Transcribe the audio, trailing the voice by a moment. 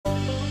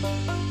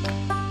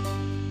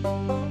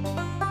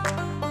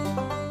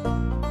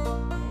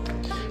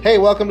Hey,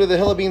 welcome to the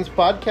Hill of Beans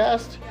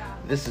podcast.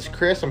 This is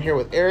Chris. I'm here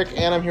with Eric,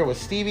 and I'm here with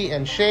Stevie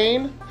and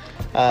Shane.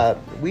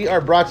 We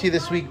are brought to you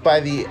this week by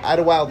the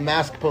Idlewild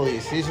Mask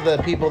Police. These are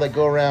the people that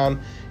go around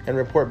and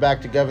report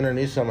back to Governor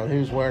Newsom on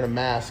who's wearing a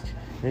mask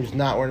and who's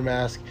not wearing a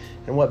mask,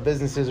 and what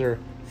businesses are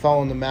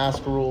following the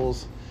mask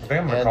rules. I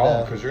think I'm going to call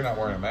them because you're not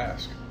wearing a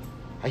mask.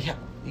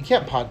 You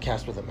can't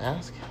podcast with a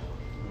mask.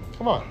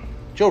 Come on.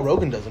 Joe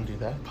Rogan doesn't do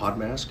that. Pod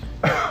mask?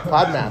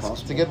 Pod mask.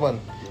 It's a good one.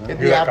 It'd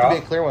have to be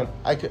a clear one.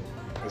 I could.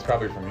 It's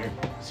probably from you.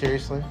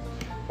 Seriously?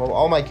 Well,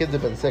 all my kids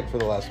have been sick for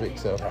the last week,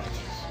 so.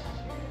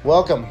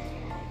 Welcome.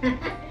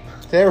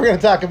 Today we're going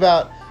to talk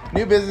about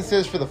new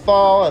businesses for the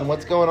fall and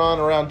what's going on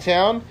around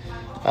town.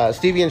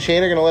 Stevie and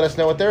Shane are going to let us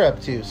know what they're up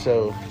to,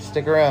 so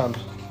stick around.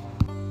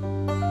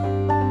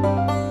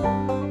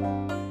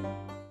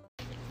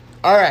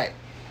 All right.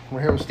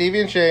 We're here with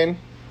Stevie and Shane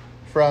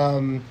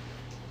from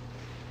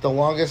the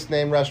longest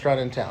named restaurant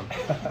in town.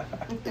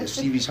 Yeah,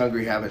 Stevie's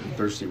Hungry Rabbit and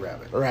Thirsty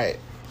Rabbit. Right.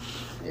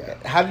 Yeah.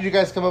 How did you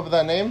guys come up with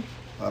that name?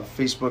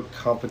 Facebook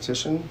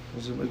competition.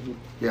 Is it?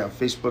 Yeah,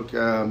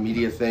 Facebook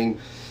media thing.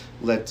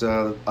 Let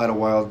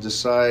Idlewild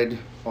decide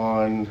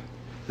on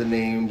the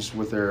names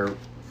with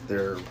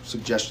their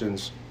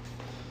suggestions.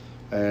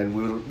 And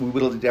we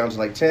whittled it down to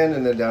like 10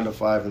 and then down to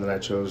 5, and then I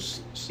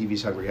chose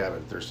Stevie's Hungry Rabbit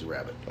and Thirsty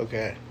Rabbit.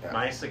 Okay. Yeah.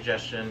 My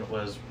suggestion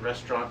was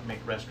restaurant,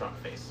 make restaurant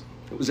face.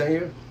 Was that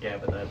you? Yeah,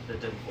 but that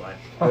didn't fly.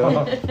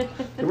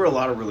 There were a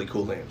lot of really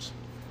cool names.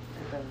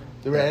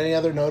 There were any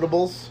other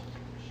notables?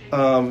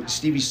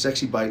 Stevie's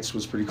Sexy Bites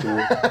was pretty cool.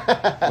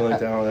 I like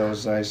that one. That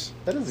was nice.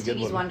 That is a good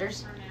Stevie's one.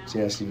 Wonders.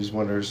 Yeah, Stevie's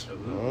Wonders.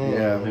 Oh.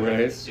 Yeah, Maybe I right.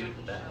 could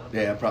suit that.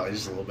 Yeah, probably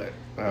just a little bit.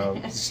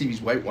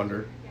 Stevie's White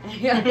Wonder.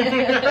 Yeah.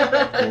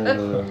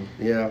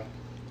 Yeah,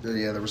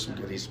 there were some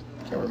goodies.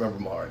 Can't remember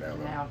them all right now.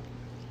 No,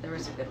 there were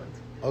some good ones.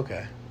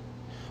 Okay.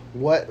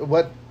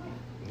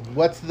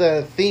 What's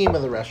the theme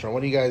of the restaurant?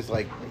 What do you guys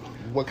like?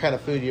 What kind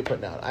of food are you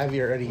putting out? I've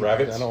already eaten.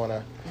 Rabbits? I don't want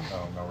to.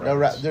 No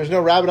rabbits. There's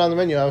no rabbit on the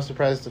menu. I was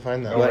surprised to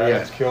find that. No Not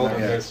rabbits yet. killed Not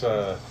in yet. this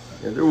Yeah,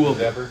 there will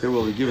be. endeavor. There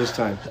will be. Give us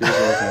time. Give us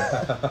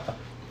a little time.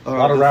 A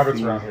lot of The rabbits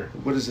theme. around here.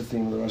 What is the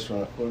theme of the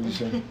restaurant? What did you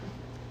say?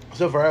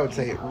 So far, I would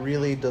say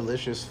really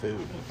delicious food.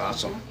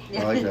 Awesome.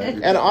 I like that.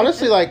 And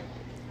honestly, like,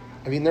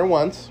 I've eaten there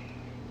once.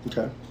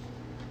 Okay.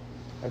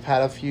 I've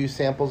had a few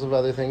samples of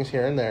other things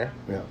here and there.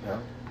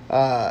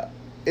 Yeah.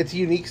 It's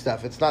unique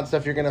stuff. It's not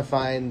stuff you're going to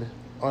find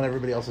on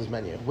everybody else's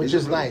menu, which Is it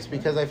is really? nice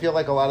because I feel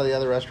like a lot of the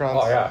other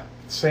restaurants. Oh, yeah.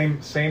 Same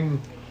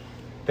thing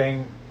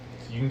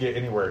you can get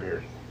anywhere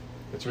here.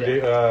 It's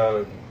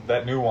ridiculous.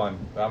 That new one,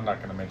 I'm not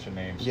going to mention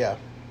names. Yeah.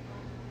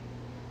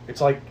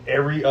 It's like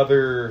every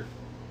other...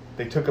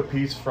 They took a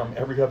piece from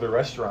every other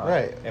restaurant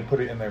Right. and put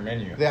it in their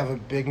menu. They have a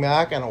Big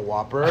Mac and a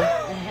Whopper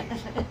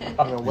and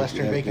a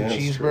Western Yeah, bacon that's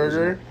true,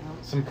 cheeseburger. isn't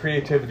Some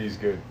creativity is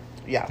good.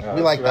 Yeah,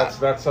 we like that.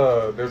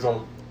 There's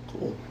a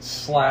Cool.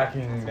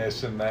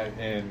 slackingness in that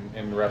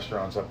in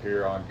restaurants up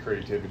here on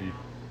creativity,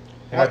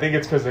 and I think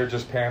it's because they're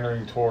just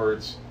pandering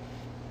towards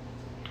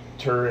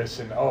tourists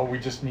and we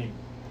just need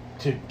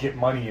to get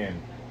money in,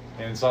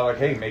 and it's not like,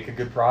 hey, make a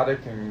good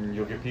product and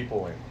you'll get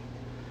people in,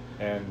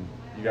 and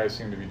you guys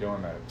seem to be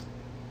doing that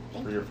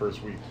for your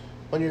first week.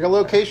 When your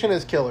location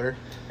is killer,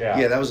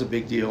 Yeah, that was a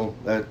big deal.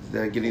 That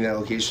getting that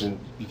location,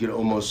 you could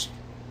almost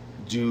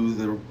do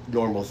the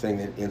normal thing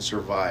and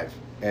survive.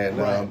 And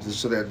Right.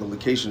 so that the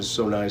location is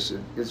so nice.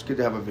 It's good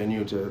to have a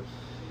venue to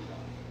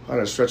kind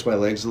of stretch my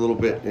legs a little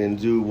bit and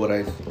do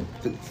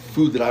the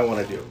food that I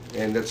want to do.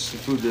 And that's the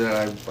food that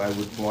I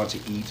would want to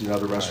eat in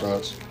other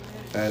restaurants.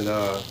 And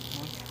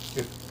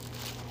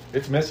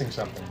It's missing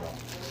something though.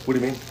 what do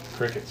you mean?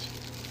 Crickets.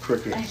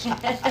 Crickets.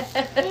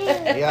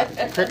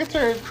 yeah, crickets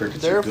are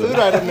they're are a good. food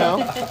item now.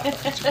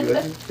 It's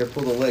good. You gotta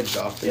pull the legs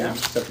off. Yeah. And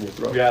stuff in your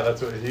throat. Yeah,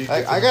 that's what he.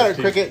 I got a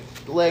cricket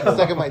leg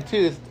stuck in my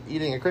tooth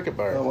eating a cricket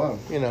bar. Oh, wow.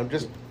 You know,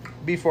 just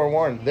be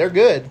forewarned. They're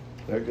good.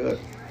 They're good.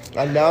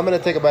 And now I'm going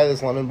to take a bite of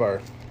this lemon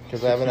bar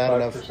because I haven't had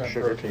enough 65%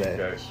 sugar protein, today.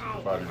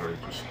 Guys, body weight.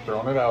 Just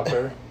throwing it out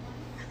there.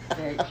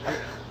 Very,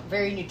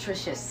 very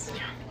nutritious.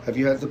 Have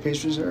you had the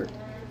pastries, Eric?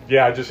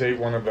 Yeah, I just ate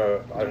one of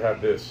the. I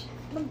had this.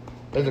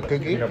 There's a cookie.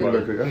 Peanut butter.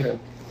 Okay.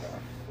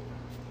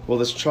 Well,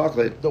 this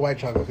chocolate. The white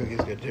chocolate cookie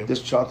is good too.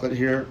 This chocolate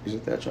here, is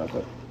it that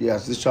chocolate?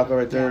 Yes, this chocolate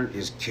right there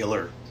is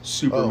killer.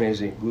 Super Oh.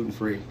 amazing, gluten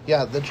free.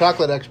 Yeah, the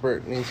chocolate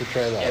expert needs to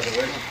try Yeah, that. but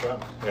where's it from?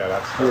 Yeah,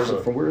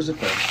 that's. From where is it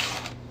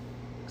from?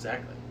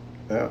 Exactly.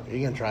 Yeah, Are you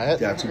going to try it?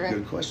 that's a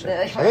good question.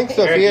 I think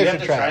so. Sophia Eric, you have should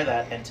to try try it.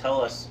 that and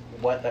tell us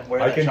where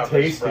I that can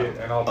chocolate is taste from. it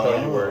and I'll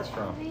tell you where it's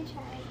from.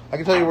 I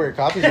can tell you where your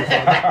copies are from.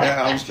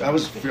 Yeah, I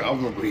was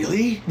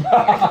really?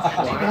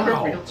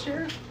 Wow. Real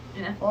chair?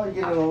 Oh, you're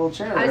getting a little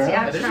chair I was- there.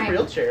 yeah. That is a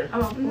real chair. Oh,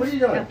 What are you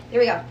doing? here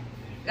we go.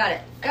 Got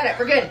it.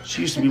 We're good.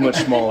 She used to be much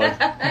smaller.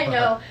 I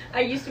know. I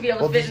used to be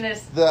able to fit in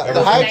this.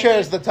 The high chair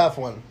is the tough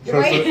one. You're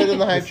right. Fit in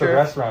the high It's the chair.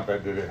 restaurant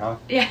that did it, huh?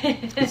 Yeah.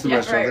 It's the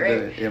restaurant that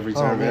did it every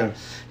time. man.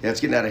 Yeah, it's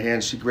getting out of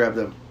hand. She grabbed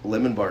a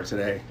lemon bar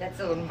today. That's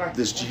a little bar.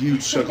 This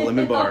huge chunk of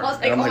lemon bar. I was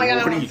like, and I'm oh my like, God,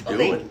 what are I'm you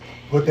holding. doing?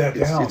 Put that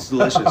down. It's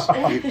delicious.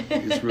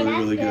 It's really,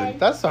 really good.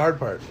 That's the hard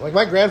part. Like,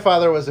 my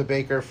grandfather was a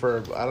baker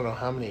for, I don't know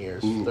how many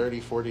years, Mm. 30,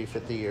 40,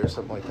 50 years,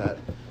 something like that.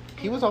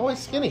 He was always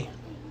skinny.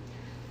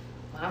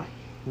 Wow.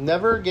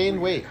 Never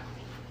gained weight.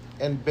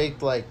 And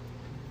baked, like,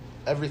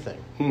 everything.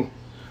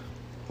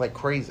 Like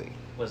crazy.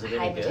 Was it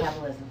High any good?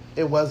 metabolism.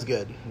 It was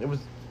good. It was,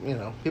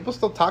 people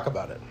still talk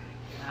about it.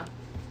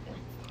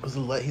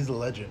 Wow. He's a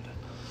legend.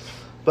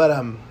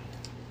 But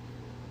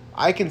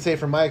I can say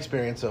from my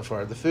experience so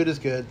far, the food is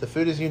good. The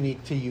food is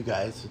unique to you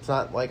guys. It's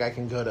not like I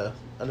can go to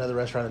another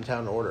restaurant in town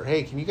and order,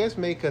 hey, can you guys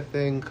make a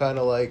thing kind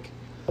of like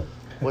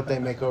what they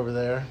make over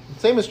there?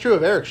 Same is true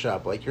of Eric's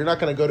shop. Like, you're not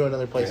going to go to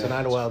another place in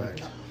that's Idlewild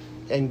fact.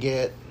 and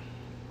get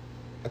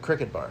a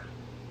cricket bar.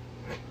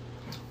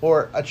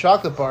 Or a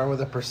chocolate bar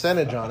with a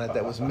percentage on it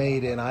that was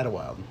made in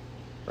Idlewild.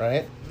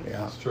 Right?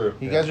 Yeah. It's true.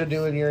 You guys are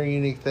doing your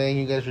unique thing.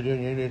 You guys are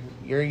doing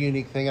your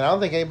unique thing. And I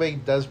don't think anybody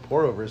does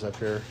pour-overs up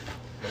here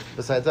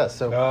besides us.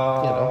 So,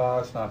 No,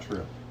 that's not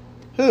true.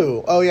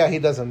 Who? Oh, yeah, he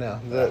does them now.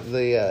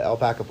 The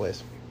alpaca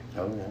place,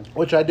 Oh, yeah.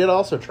 which I did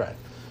also try.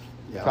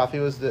 Yeah. Coffee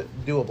was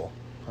doable.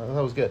 I thought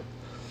it was good.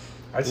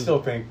 I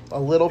still think A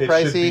little it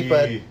pricey, should be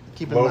but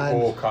keep in local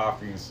mind.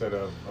 coffee instead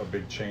of a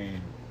big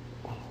chain.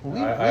 We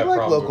I have like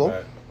problems local. with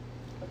that.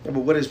 Yeah,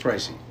 but what is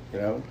pricey? You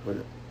know? For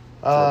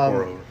a Um,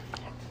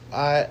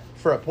 pour-over.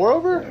 For a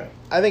pour-over, Yeah.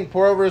 I think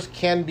pour-overs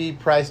can be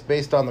priced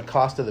based on the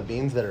cost of the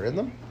beans that are in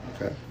them.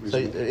 Okay. So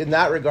in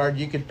that regard,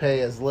 you could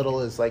pay as little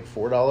as like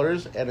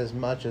 $4 and as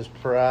much as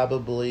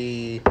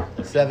probably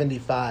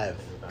 $75,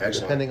 Excellent.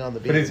 depending on the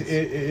But beans.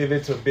 if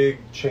it's a big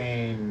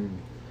chain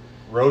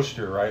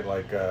roaster, right?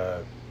 Like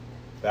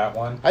that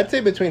one. I'd say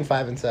between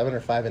 5 and 7 or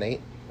 5 and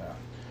 8. Yeah.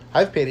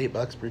 I've paid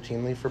 $8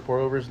 routinely for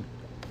pour-overs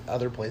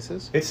other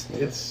places.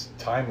 It's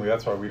timely.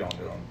 That's why we don't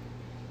do them.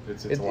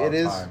 It's It a lot it of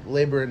is time.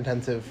 labor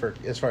intensive for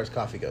as far as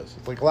coffee goes.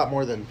 It's like a lot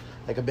more than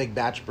like a big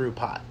batch brew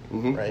pot,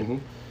 Mhm, right? mhm.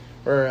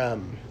 Or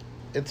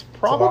it's lot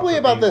probably for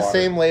about bean the water.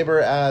 same labor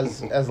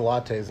as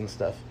lattes and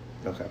stuff.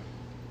 Okay.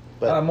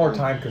 But More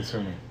time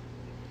consuming.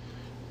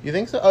 you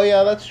think so? Oh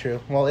yeah, that's true.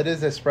 Well, it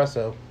is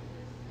espresso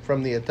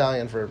from the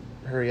Italian for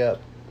hurry up.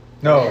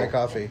 No. My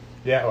coffee.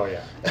 Yeah. Oh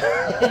yeah.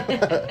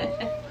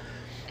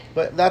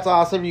 But that's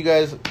awesome. You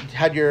guys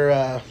had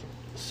your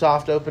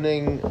soft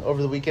opening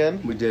over the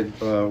weekend. We did,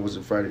 was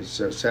it Friday?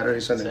 Saturday,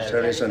 Sunday?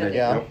 Saturday, Sunday.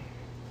 Yeah. Yep.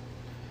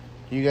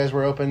 You guys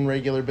were open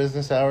regular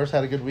business hours.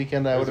 Had a good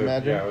weekend, I would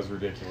imagine. Yeah, it was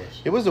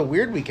ridiculous. It was a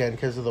weird weekend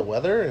because of the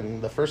weather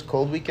and the first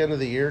cold weekend of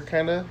the year,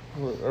 kind of,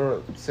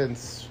 or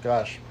since,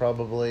 gosh,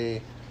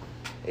 probably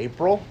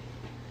April.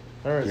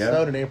 Or it Yeah.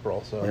 snowed in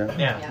April, so. Yeah.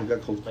 Yeah. We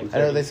got cold. Like I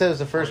know they said it was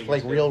the 40 first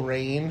like years real ago.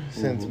 rain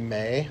since Mhm.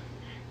 May.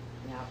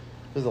 Yeah.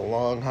 It was a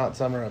long, hot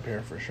summer up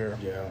here for sure.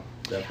 Yeah,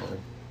 definitely.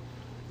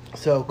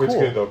 So cool. It's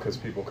good though because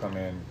people come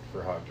in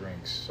for hot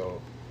drinks.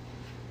 So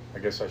I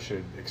guess I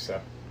should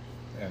accept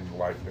and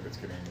like that it's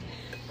getting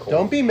cold.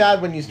 Don't be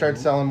mad when you start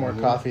selling more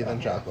coffee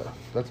than chocolate.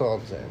 That's all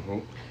I'm saying.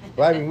 Mhm.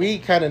 Well, I mean, we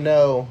kind of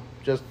know.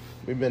 Just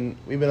we've been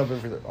open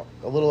for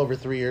a little over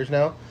 3 years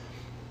now.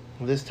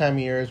 This time of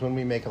year is when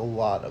we make a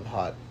lot of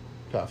hot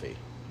coffee.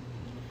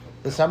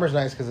 The summer's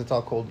nice because it's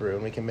all cold brew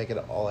and we can make it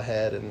all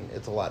ahead and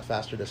it's a lot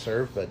faster to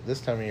serve. But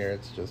this time of year,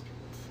 it's just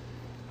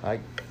I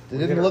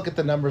didn't look at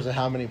the numbers of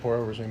how many pour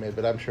overs we made,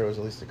 but I'm sure it was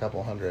at least a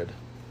couple hundred.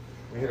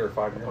 We hit our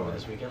 5-year Over mark.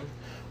 this weekend.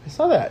 I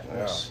saw that.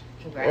 Nice.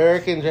 Congrats.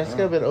 Eric and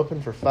Jessica have been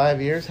open for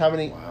 5 years. How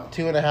many? Wow.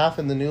 2.5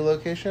 in the new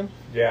location.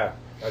 Yeah,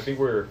 I think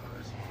we're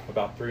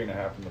about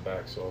 3.5 in the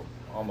back, so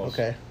almost.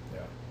 Okay. Yeah.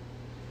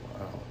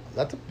 Wow.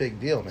 That's a big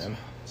deal, man.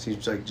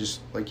 Seems like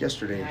just like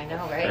yesterday. I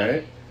know, right?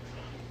 Right?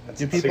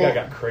 Do I people? think I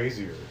got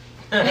crazier.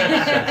 I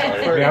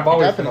mean, I've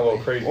always been a little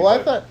crazy.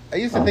 Well, but- I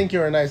used to think you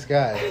were a nice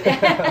guy.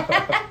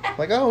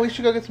 Like, oh, we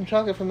should go get some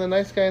chocolate from the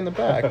nice guy in the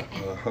back.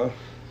 Uh-huh.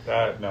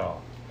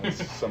 No,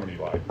 that's, somebody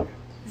lied.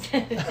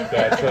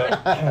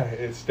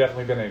 It's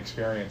definitely been an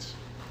experience.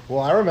 Well,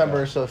 I remember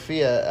Yeah.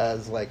 Sophia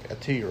as like a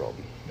 2-year-old.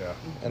 Yeah.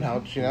 And how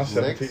old is she now?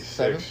 17, 6,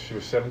 7? She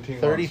was 17.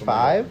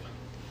 35?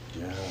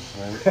 Yeah,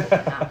 right.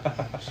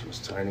 months. She was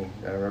tiny.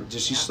 I remember.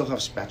 Does she still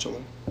have spatula?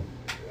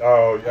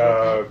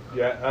 Oh,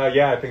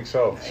 yeah, I think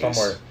so. Nice.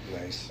 Somewhere.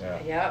 Nice. Yeah.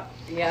 Yep.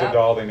 It's a Yep.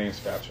 doll they named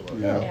Spatula.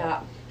 Yeah. Yeah.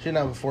 She didn't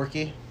have a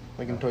Forky,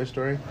 like in Toy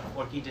Story.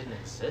 Forky didn't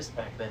exist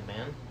back then,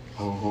 man.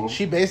 Mhm.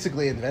 She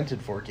basically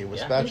invented Forky with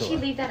Yeah. Didn't spatula.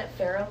 she leave that at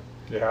Faro?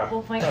 Yeah.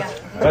 Oh my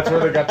God. That's where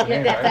they got the Yeah,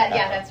 name, that, right?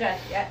 yeah, that's right.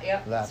 Yeah,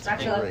 yep. That's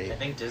Spatula. great. I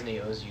think Disney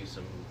owes you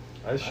some.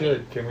 I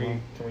should. Can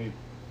we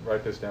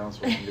write this down so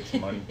we can get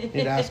some money?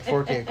 You'd ask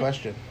Forky a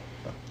question.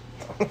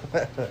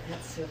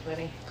 That's so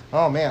funny.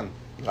 Oh, man.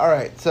 All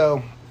right,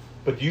 so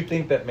But do you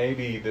think that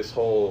maybe this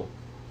whole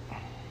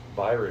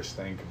virus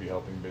thing could be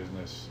helping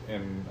business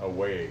in a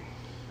way?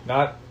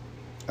 Not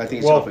I think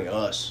it's Well- helping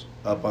us.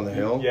 up on the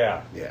hill.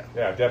 Yeah. Yeah.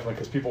 Yeah, definitely,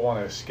 because people want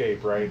to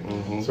escape, right?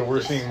 Mhm. So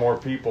we're seeing more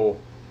people.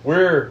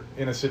 We're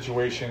in a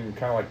situation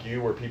kind of like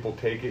you where people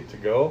take it to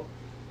go.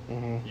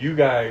 Mm-hmm. You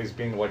guys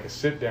being like a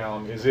sit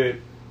down, is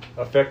it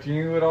affecting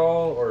you at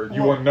all, or you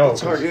Well, wouldn't know?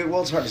 It's hard. 'cause-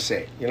 Well, it's hard to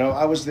say. You know,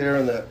 I was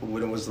there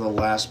when it was the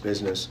last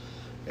business,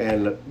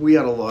 and we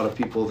had a lot of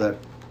people that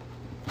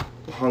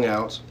hung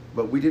out,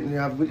 but we didn't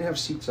have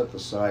seats up the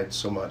side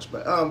so much.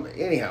 But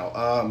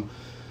anyhow,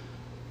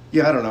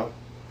 yeah, I don't know.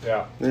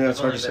 Yeah, Yeah, it's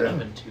hard to It's only say.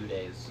 been open 2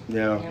 days.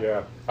 Yeah,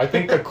 yeah. I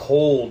think the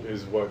cold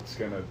is what's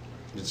gonna.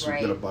 it's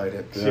Right. gonna bite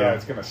it. Yeah,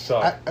 it's gonna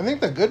suck. I think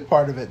the good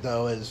part of it,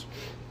 though, is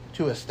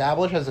to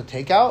establish as a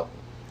takeout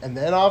and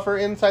then offer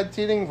inside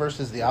seating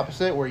versus the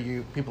opposite, where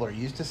people are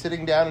used to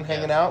sitting down and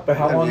hanging out. But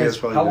how Yeah, long yeah, is it's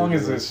probably how long gonna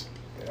is do this?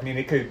 I mean,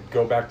 it could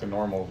go back to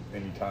normal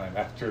anytime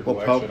after the Well,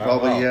 election. I don't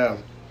probably know. yeah.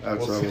 That's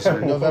We'll what I see. was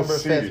saying. November We'll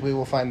see. 5th, we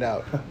will find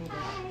out.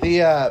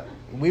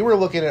 We were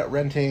looking at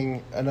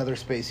renting another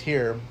space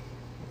here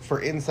for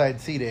inside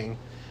seating,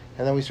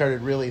 and then we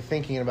started really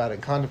thinking about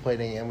it,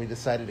 contemplating, and we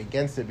decided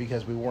against it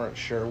because we weren't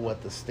sure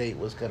what the state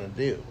was going to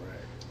do.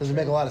 Doesn't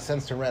make a lot of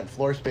sense to rent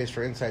floor space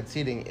for inside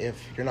seating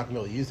if you're not going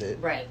to be able to use it.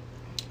 Right.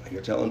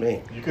 You're telling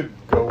me. You could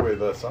go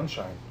with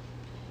Sunshine,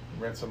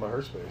 rent some of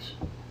her space.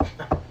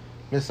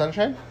 Miss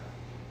Sunshine?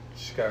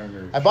 She's got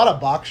her. I bought a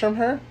box from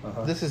her.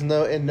 Uh-huh. This is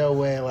in no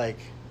way like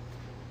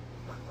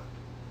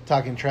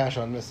talking trash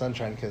on Miss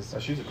Sunshine because Oh,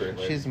 she's a great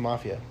lady. she's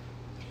mafia.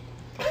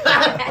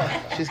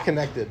 She's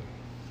connected.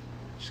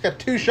 She's got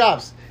 2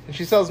 shops and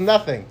she sells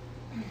nothing.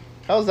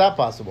 How is that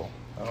possible?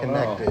 I don't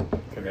Connected. know.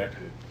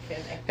 Connected.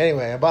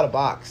 Anyway, I bought a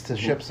box to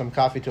ship some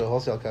coffee to a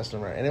wholesale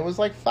customer, and it was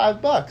like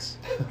 $5.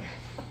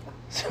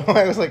 So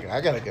I was like, I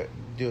gotta go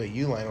do a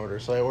Uline order.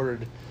 So I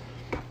ordered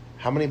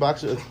how many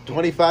boxes?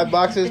 25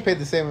 boxes. Paid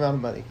the same amount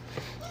of money.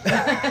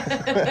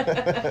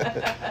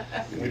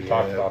 We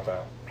talked about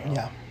that.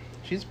 Yeah,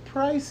 she's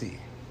pricey.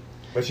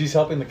 But she's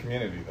helping the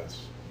community.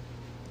 That's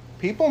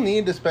People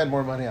need to spend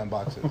more money on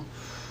boxes.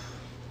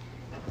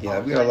 Yeah,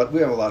 we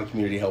have a lot of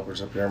community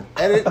helpers up here.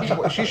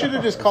 And she should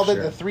have just called it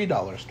Sure. the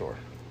 $3 store,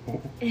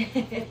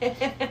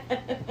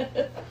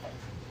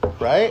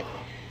 right?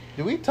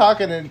 Do we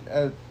talk in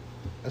a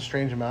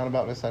strange amount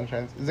about Miss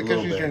Sunshine? Is it A because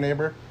little she's bit. your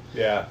neighbor?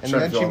 yeah. And Starting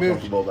then to she feel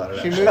moved. uncomfortable about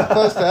it, She actually. moved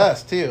close to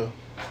us too.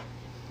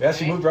 Yeah,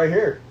 she moved right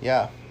here.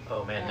 Yeah.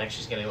 Oh man, next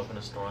she's gonna open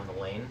a store on the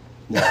lane.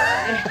 No.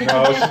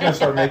 No, she's gonna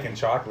start making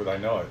chocolate. I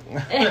know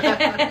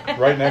it.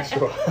 Right next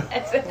to her.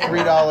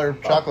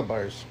 $3 chocolate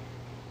bars.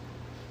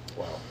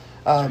 Wow.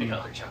 Um, $3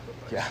 chocolate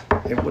bars. yeah.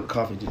 Hey, what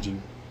coffee did you?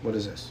 What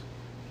is this?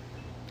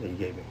 That you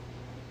gave me.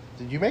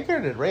 Did you make it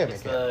or did Rhea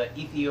It's make it? the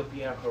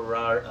Ethiopia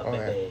Harar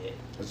Okay.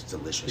 That's Can you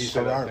delicious.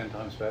 say that Harar. 10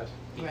 times fast?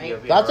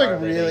 Right. That's, like,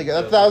 really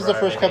good. That was the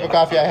first cup of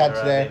coffee I had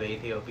today.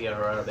 Ethiopia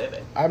Harar Bebe.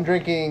 I'm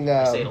drinking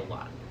I say it a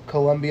lot.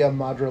 Columbia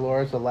Madre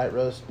Lores, the light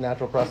roast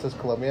natural processed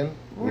Colombian.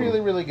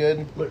 Really, really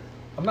good. Look,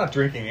 I'm not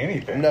drinking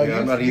anything. No, Yeah,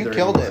 I'm not you either.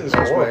 killed This it. is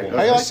That's horrible. right.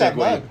 How you That's like a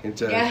that segue mug?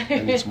 into I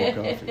need some more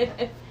coffee.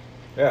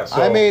 Yeah,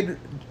 so I made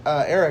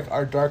Eric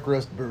our dark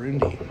roast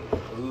Burundi.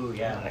 Ooh,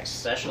 yeah. Nice.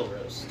 Special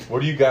roast.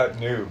 what do you got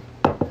new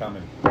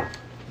coming?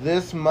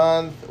 This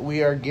month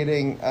we are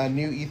getting a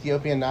new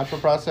Ethiopian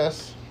natural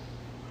process.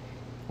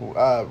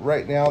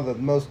 Right now, the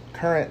most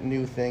current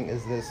new thing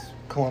is this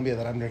Columbia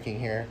that I'm drinking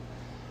here.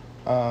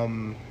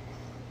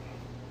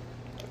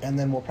 And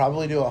then we'll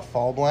probably do a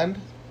fall blend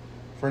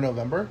for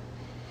November.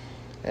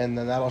 And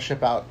then that'll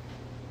ship out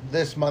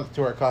this month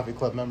to our coffee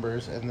club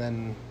members. And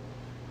then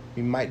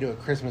we might do a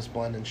Christmas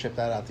blend and ship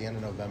that out the end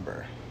of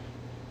November.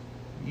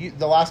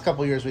 The last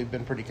couple of years we've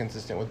been pretty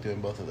consistent with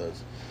doing both of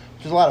those,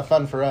 which is a lot of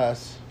fun for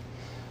us.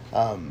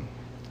 And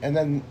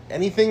then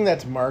anything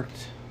that's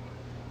marked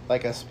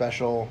like a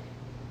special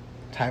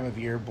time of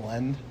year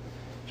blend,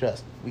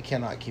 we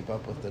cannot keep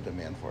up with the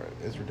demand for it.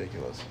 It's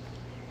ridiculous.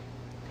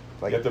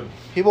 Like You have to-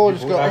 people will you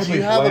just go, "Oh, do actually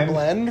you have blend? a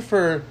blend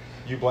for?"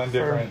 You blend For-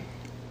 different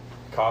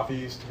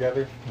coffees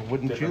together?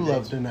 Wouldn't Different you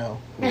love beans? to know?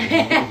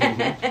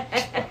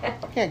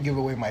 I can't give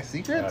away my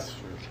secrets. That's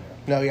true.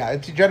 Yeah. No, yeah,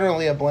 it's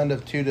generally a blend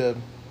of two to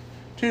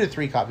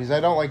 3 coffees. I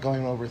don't like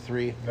going over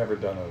 3. Never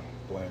done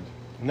a blend.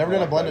 Never I done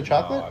a like blend that. of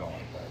chocolate? No, I don't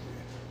like that.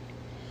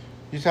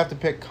 You just have to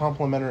pick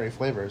complementary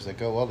flavors that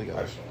go well I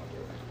together. just don't want to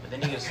do it. But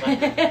then you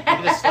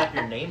can just slap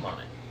your name on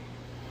it.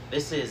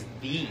 This is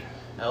the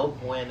El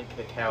Buen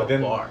Cacao But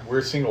then Bar.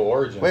 we're single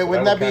origin. Wait, so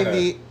wouldn't that be kinda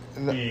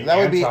the that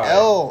would be anti-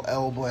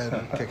 L blend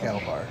cacao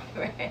bar.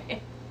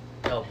 Right.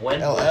 El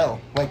Buen LL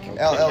like LL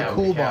Cacao,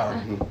 Cool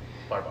cacao.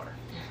 Bar. Bar.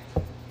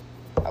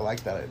 I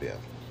like that idea.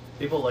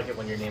 People like it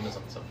when your name is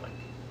on something.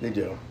 They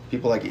do.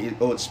 People like it.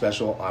 Oh, it's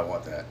special. I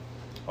want that.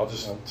 I'll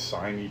just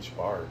sign each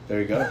bar.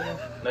 There you go.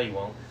 No, you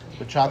won't.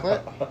 With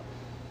chocolate,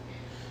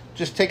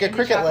 just take a Maybe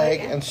cricket chocolate, leg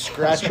yeah. and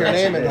scratch your Scratch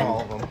name your into name.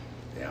 all of them.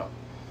 Yeah.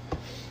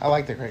 I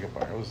like the cricket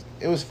bar.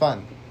 It was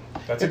fun.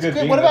 That's It's a good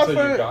good. bean. What about That's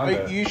a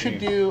Uganda for you? Should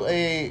bean. do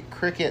a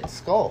cricket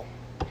skull.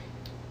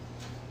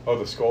 Oh,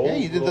 the skull? Yeah,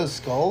 you did those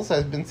skulls.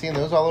 I've been seeing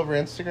those all over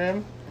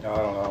Instagram. No, I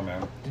don't know,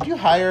 man. Did you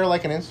hire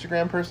like an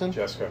Instagram person?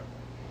 Jessica.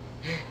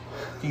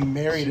 You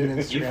married an You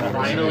Instagram.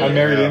 finally- I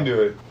married Yeah.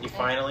 into it. You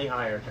finally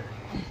hired her.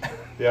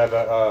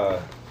 Yeah,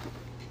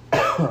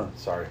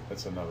 sorry,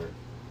 that's another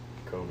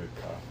COVID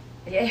cough.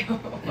 Yeah.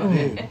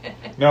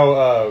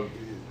 No,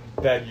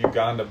 that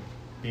Uganda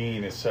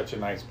bean is such a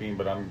nice bean,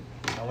 but I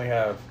only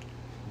have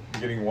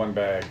getting one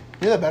bag.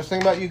 You know the best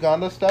thing about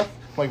Uganda stuff?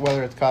 Like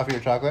whether it's coffee or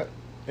chocolate?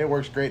 It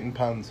works great in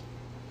puns.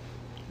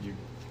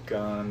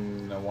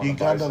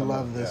 Uganda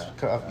love this.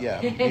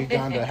 Yeah,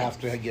 Uganda have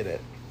to get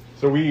it.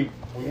 So we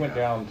went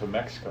down to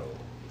Mexico.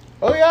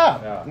 Oh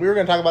yeah. Yeah. We were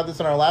going to talk about this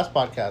in our last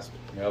podcast.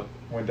 Yep.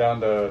 Went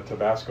down to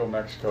Tabasco,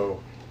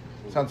 Mexico.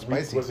 Sounds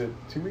spicy. Was it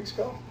 2 weeks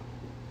ago?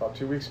 About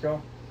 2 weeks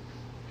ago?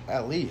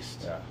 At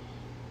least. Yeah.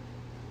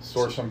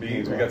 Source some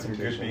beans. We got some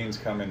good beans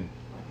coming,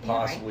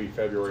 possibly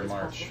February,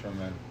 March from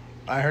then.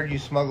 I heard you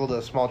smuggled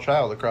a small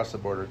child across the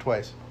border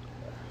twice.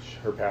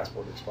 Her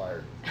passport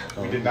expired.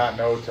 We did not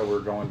know till we were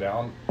going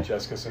down.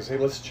 Jessica says, "Hey,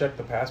 let's check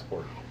the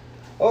passport."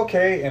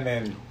 Okay, and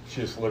then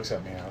she just looks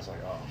at me, and I was like,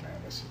 "Oh man,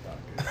 this is not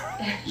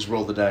good." Just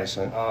roll the dice,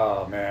 huh?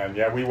 Oh man,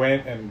 yeah, we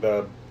went and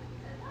the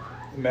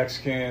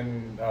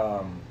Mexican,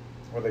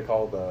 what they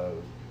call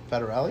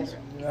Federales?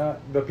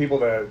 the people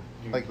that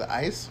Like the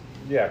ice?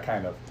 yeah,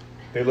 kind of.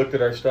 They looked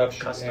at our stuff.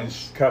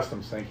 Customs.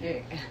 Thank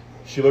you.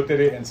 She looked at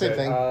it and Same said,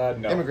 thing.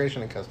 "No."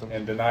 Immigration and customs.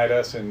 And denied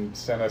us and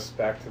sent us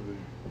back to the.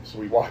 So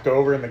we walked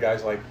over, and the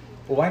guy's like,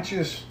 "Well, why don't you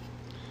just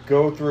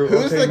go through?"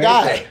 Who's Otay the Mesa?"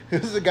 guy?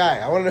 Who's the guy?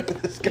 I want to know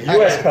who this guy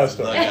U.S. is.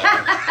 Customs. He's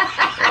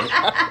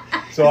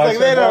So I like,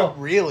 they said, don't "Well,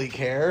 really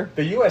care.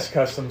 the U.S.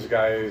 Customs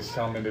guy is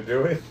telling me to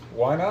do it.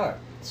 Why not?"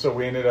 So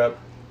we ended up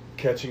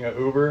catching an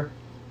Uber,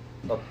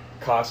 a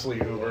costly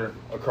Uber,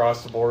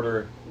 across the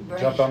border. Right.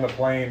 Jumped on the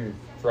plane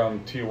from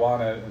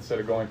Tijuana instead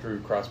of going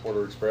through Cross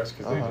Border Express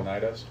because they Uh-huh.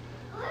 denied us,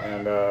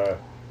 and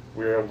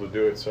we were able to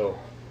do it. So,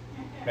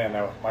 man,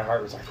 my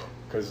heart was like,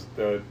 because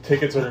the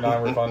tickets are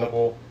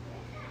non-refundable.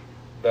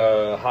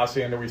 The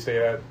hacienda we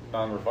stayed at,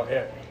 non-refundable.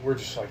 Yeah, we're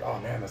just like, oh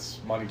man, that's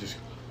money just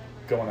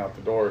going out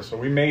the door. So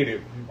we made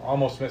it.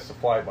 Almost missed the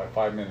flight by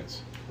 5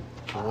 minutes.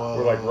 Whoa.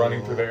 We're like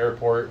running through the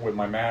airport with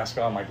my mask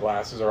on. My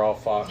glasses are all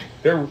fogged.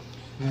 They're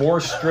more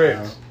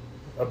strict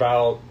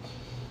about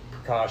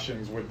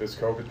precautions with this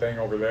COVID thing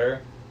over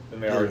there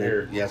than they are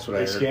here. Yeah, that's what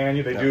I They heard. scan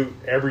you. They Yeah. do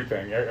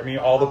everything. I mean,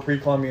 all the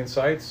pre-Columbian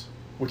sites,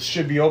 which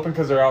should be open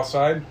because they're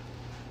outside,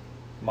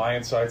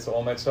 Mayan sites, the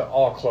Olmec stuff,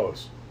 all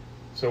closed.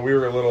 So we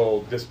were a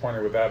little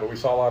disappointed with that, but we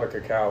saw a lot of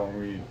cacao and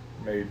we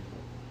made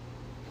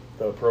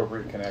the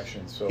appropriate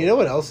connections. So You know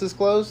what else is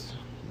closed?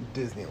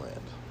 Disneyland.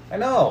 I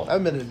know.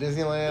 I've been to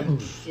Disneyland.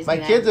 Disneyland. My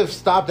kids have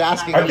stopped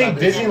asking I about think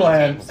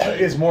Disneyland. Disneyland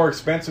is more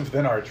expensive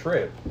than our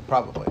trip.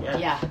 Probably. Yeah.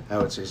 Yeah. I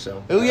would say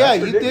so. Oh yeah, That's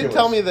you did ridiculous.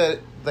 tell me that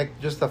like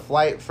just the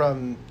flight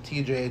from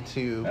TJ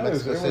to No,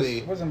 Mexico City.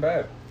 It wasn't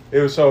bad. It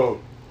was so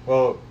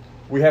well.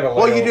 We had a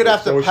Well, you layover, did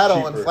have so to it was pedal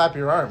and cheaper. flap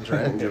your arms,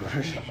 right?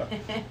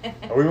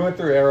 We went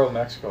through Aero,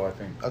 Mexico, I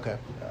think. Okay.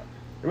 Yeah.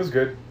 It was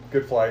good.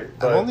 Good flight. I've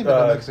But, only been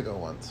to Mexico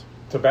once.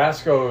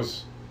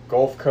 Tabasco's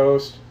Gulf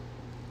Coast.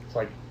 It's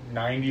like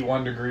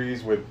 91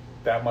 degrees with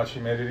that much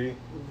humidity.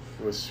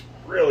 It was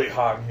really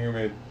hot and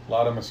humid. A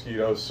lot of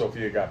mosquitoes.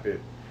 Sophia got bit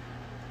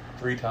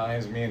 3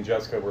 times. Me and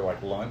Jessica were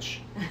like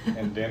lunch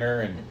and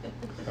dinner, and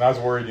I was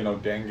worried,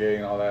 dengue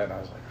and all that. And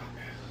I was like, oh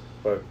man.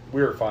 But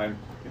we were fine.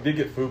 We did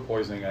get food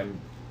poisoning. I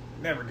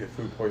never get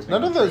food poisoning.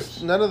 None on of those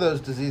trips. none of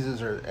those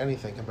diseases are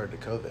anything compared to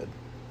COVID.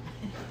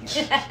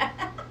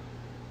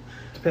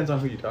 Depends on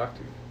who you talk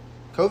to.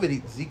 COVID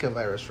eats Zika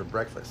virus for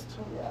breakfast.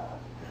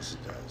 Yes,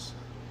 it does.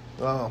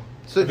 Oh,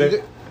 so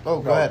They-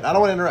 go no. ahead. I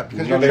don't want to interrupt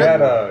because No, your they trip,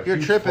 had, your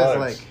huge trip is floods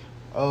like,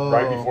 oh,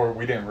 Right before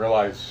we didn't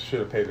realize, should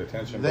have paid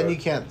attention. Then but you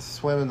can't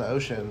swim in the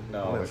ocean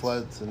No, when it it's-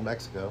 floods in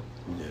Mexico.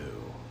 No.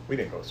 We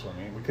didn't go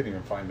swimming. We couldn't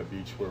even find the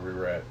beach where we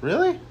were at.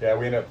 Really? Yeah,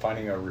 we ended up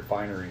finding a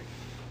refinery.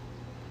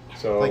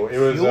 So Like it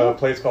was fuel? a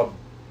place called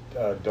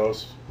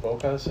Dos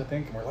Bocas, I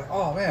think. And we're like,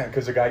 oh man,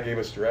 because the guy gave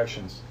us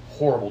directions.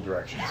 Horrible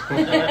directions.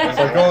 It's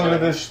like, go to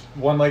this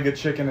one-legged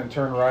chicken and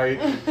turn right,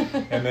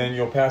 and then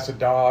you'll pass a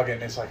dog,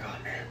 and it's like,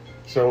 oh man.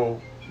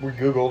 So we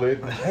Googled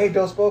it. Hey,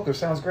 Dos Bocas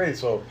sounds great.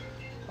 So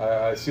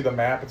I see the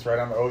map. It's right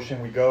on the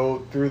ocean. We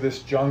go through this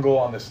jungle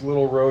on this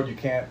little road. You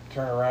can't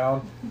turn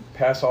around.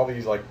 Past all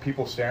these like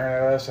people staring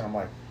at us, and I'm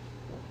like,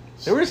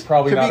 They were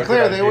probably to not be a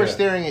clear. good They were idea.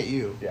 staring at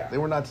you. Yeah. They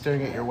were not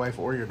staring at your wife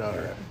or your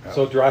daughter.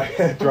 So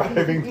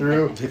driving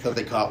through, They thought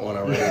they caught one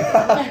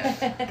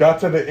already. got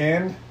to the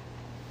end,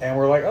 and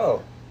we're like,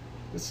 oh,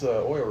 this is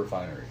an oil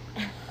refinery.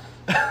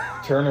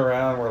 Turn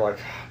around, we're like,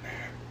 oh,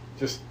 man,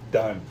 just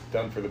done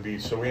for the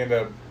beach. So we end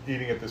up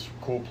eating at this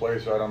cool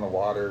place right on the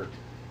water.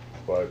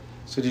 But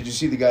So did you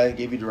see the guy that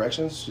gave you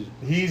directions?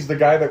 he's the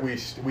guy that we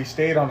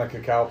stayed on a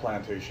cacao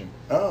plantation.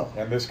 Oh.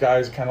 And this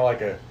guy's kind of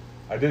like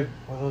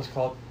what are those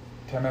called?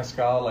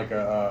 Temescal, like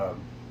a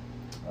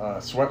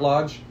sweat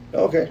lodge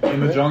Okay. in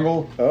the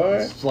jungle. All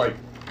right. It's like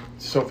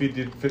Sophie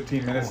did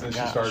 15 minutes, Oh my then she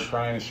gosh. started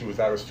crying, and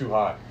that was too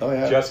hot. Oh,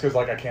 yeah. Jessica's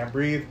like, I can't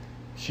breathe.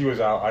 She was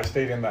out. I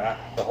stayed in the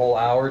whole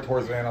hour.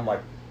 Towards the end, I'm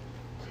like,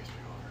 please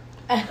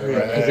be over.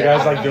 Because the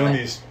guy's like doing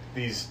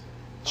these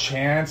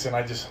chants, and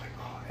I just like,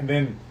 oh. And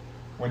then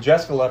when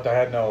Jessica left, I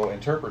had no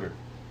interpreter.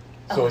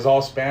 So it was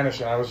all Spanish,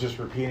 and I was just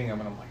repeating them,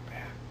 and I'm like,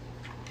 man.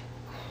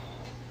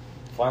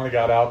 Finally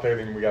got out there,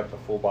 then we got the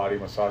full body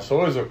massage.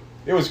 So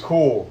it was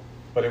cool,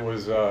 but it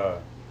was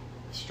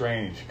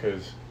strange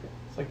because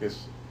it's like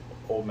this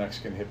old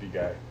Mexican hippie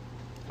guy.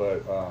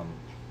 But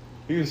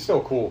he was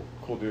still cool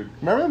dude.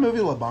 Remember the movie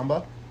La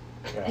Bamba?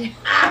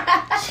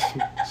 Yeah.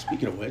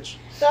 Speaking of which,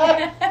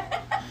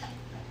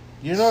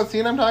 You know what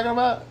scene I'm talking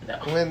about? No.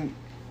 When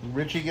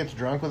Richie gets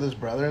drunk with his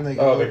brother and they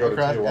go, they go to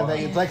across, Tijuana.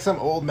 and it's like some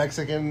old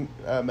Mexican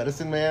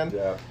medicine man.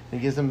 Yeah. He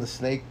gives him the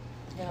snake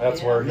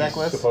That's where he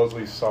Necklace.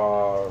 supposedly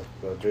saw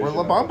the vision. where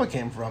La of Bamba it.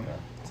 came from. Yeah.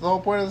 It's the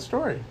whole point of the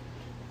story.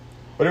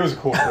 But it was a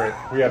cool trip.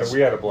 We had a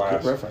good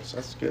blast. reference.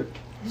 That's good.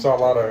 Saw a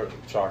lot of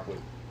chocolate.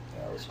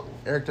 Yeah, it was cool.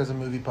 Eric does a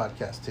movie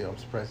podcast too. I'm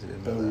surprised he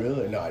didn't know Oh, that.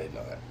 really? No, I didn't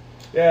know that.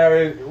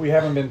 Yeah, we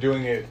haven't been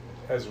doing it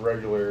as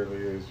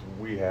regularly as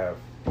we have.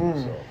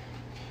 Mm. So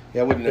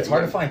Yeah, I wouldn't. it's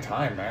hard to find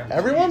time, man.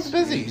 Everyone's Jeez.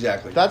 busy.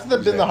 Exactly. That's been the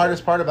Exactly.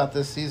 hardest part about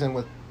this season.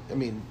 With, I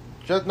mean,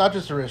 not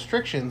just the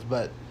restrictions,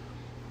 but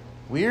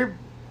I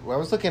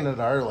was looking at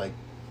our like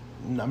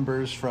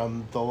numbers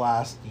from the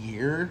last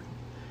year,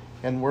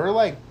 and we're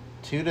like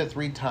 2 to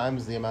 3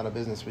 times the amount of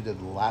business we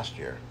did last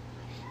year,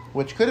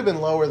 which could have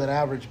been lower than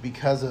average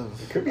because It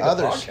of could be the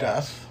other podcast.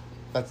 stuff.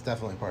 That's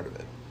definitely part of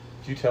it.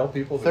 Do you tell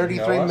people that you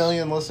know 33 us?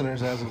 million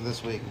listeners as of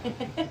this week.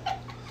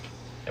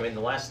 I mean,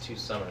 the last 2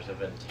 summers have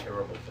been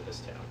terrible for this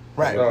town.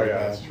 Right. Oh,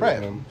 yeah, that's true. Right.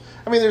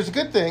 I mean, there's a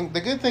good thing.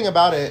 The good thing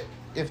about it,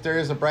 if there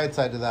is a bright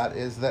side to that,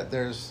 is that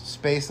there's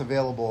space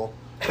available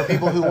for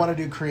people who want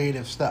to do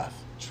creative stuff.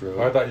 True.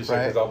 Oh, I thought you said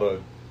Right. because all the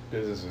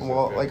businesses.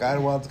 Well, have like been-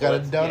 Idlewild's got a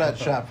Well, donut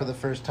yeah. shop for the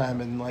first time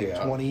in like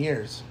Yeah. 20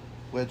 years,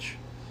 which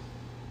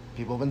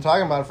people have been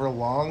talking about for a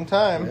long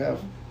time. Yeah.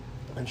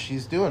 And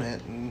she's doing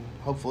it, and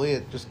hopefully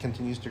it just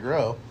continues to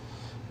grow.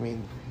 I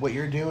mean, what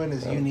you're doing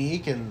is Yeah.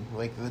 unique, and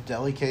like the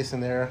deli case in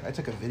there. I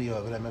took a video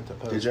of it. I meant to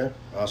post. Did you?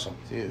 Awesome.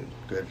 Dude,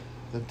 Good.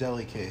 the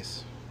deli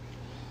case.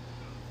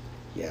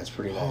 Yeah, it's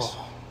pretty nice.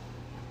 Oh.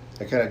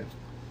 I kind of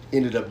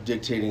ended up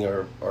dictating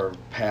our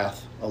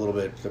path a little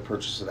bit, the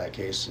purchase of that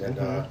case, and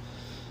Mhm.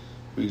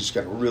 we just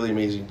got a really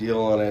amazing deal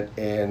on it,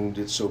 and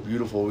it's so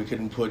beautiful. We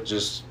couldn't put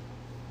just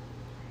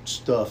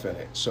stuff in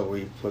it, so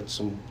we put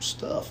some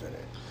stuff in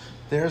it.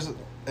 There's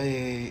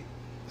a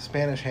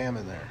Spanish ham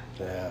in there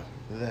Yeah,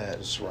 that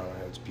it's around.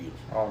 It's beautiful.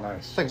 Oh,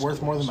 nice. it's like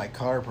worth more than my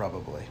car,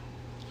 probably.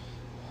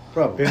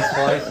 Probably. Thin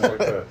slice with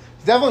the.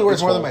 It's definitely worth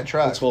It's more than whole. my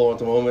truck. It's whole at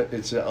the moment.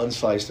 It's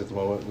unsliced at the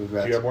moment. We've Do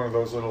got. you have one of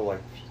those little like?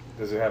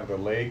 Does it have the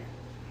leg?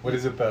 What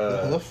is it?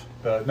 The hoof?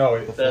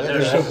 No. The There's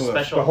There's a a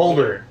special the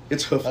holder.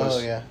 It's hoofless. Oh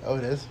yeah. Oh,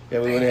 it is.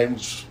 Yeah, we went ahead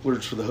and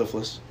splurged for the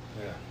hoofless.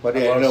 Yeah. But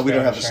I yeah, love no, we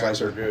don't have the Spanish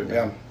slicer. hams, they're good.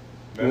 Yeah.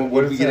 Then When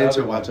what we is get the into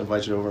other it, we'll have to one?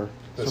 invite you over.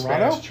 The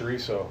Serrano?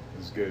 Spanish chorizo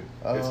is good.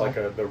 It's Oh. like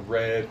the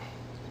red.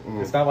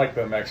 Mm. It's not like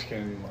the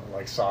Mexican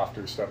like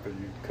softer stuff that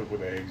you cook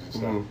with eggs and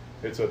stuff. Mhm.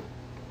 It's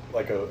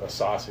like a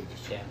sausage.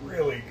 It's Yeah.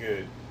 really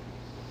good.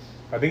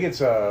 I think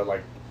it's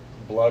like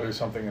blood or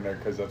something in there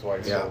because that's why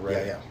it's Yeah, so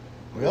red. yeah.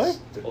 Really?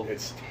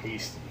 It's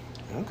tasty.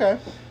 Okay.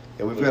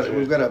 Yeah, we've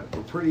Legit. got a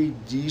pretty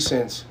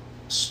decent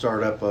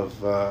startup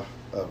of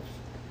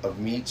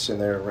meats in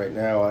there right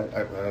now. I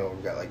don't know.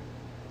 We've got like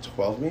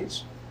 12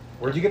 meats.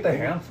 Where'd you get the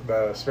ham?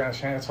 The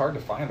Spanish ham? It's hard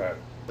to find that.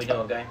 We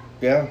know a guy.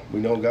 Yeah, we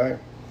know a guy.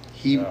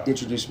 He Yeah.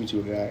 introduced me to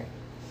a guy,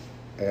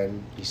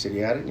 and he said he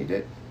had it, and he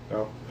did.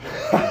 No.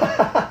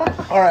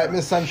 All right,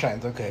 Miss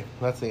Sunshine's okay.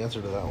 That's the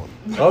answer to that one.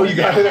 Oh, you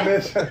got it in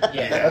this?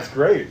 Yeah. That's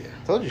great.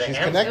 Told you The she's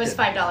ham- connected. It was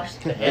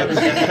 $5. The ham is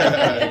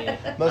definitely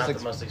Most not ex-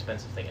 the most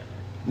expensive thing in there.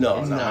 No,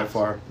 It's not not. by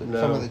far. No.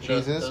 Some of the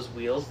Those, cheeses. those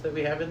wheels that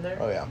we have in there,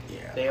 Oh yeah.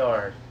 Yeah. they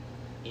are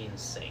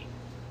insane,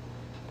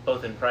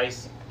 both in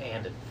price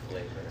and in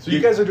flavor. So you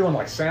guys are doing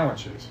like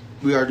sandwiches.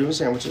 We are doing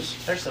sandwiches.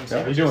 There's some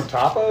Yeah. Are you sandwiches.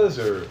 doing tapas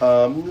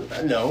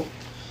or? No.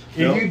 If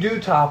No. you do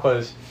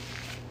tapas,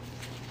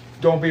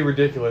 don't be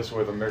ridiculous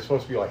with them. They're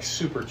supposed to be like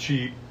super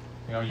cheap.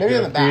 You know, you Maybe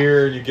in get a the back.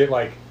 beer and you get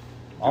like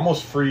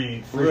almost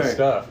free Right.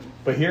 stuff.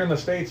 But here in the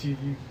States, you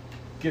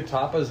get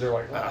tapas. They're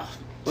like Well,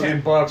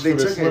 $10 they for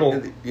this took little,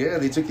 it. Yeah,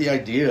 they took the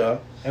idea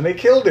and they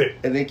killed it.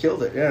 and they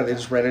killed it. Yeah, they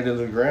just ran it into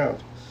the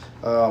ground.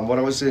 When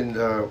I was in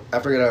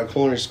after I got out of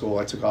culinary school,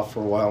 I took off for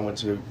a while and went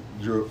to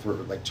Europe for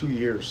like 2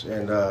 years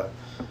and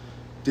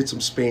did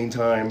some Spain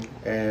time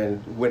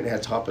and went and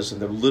had tapas,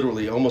 and they're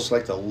literally almost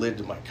like the lid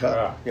to my cup.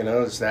 Ah. You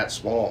know, it's that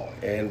small.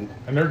 And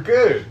And they're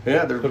good.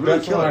 yeah, they're The really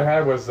best one I killer.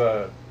 had was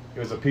it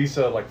was a piece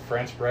of like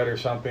French bread or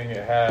something.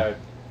 It had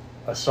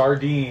a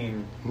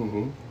sardine,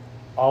 Mm-hmm.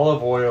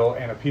 olive oil,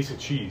 and a piece of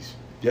cheese.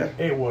 Yeah.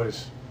 It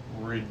was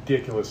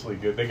ridiculously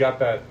good. They got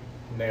that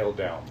nailed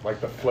down, like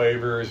the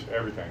flavors,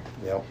 everything.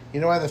 Yeah. You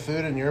know why the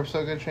food in Europe's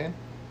so good, Shane?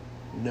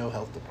 No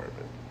health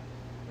department.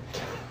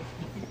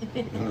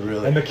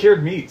 Really. And the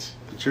cured meats.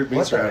 the cured What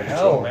meats the are out of hell,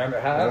 control. man?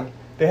 Yeah.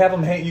 They have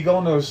them hang. You go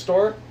into a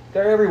store,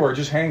 they're everywhere,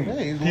 just hanging.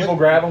 Yeah, People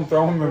grab them,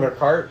 throw them in their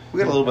cart. We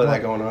got a little bit of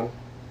that going on. Yeah,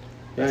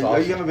 That's you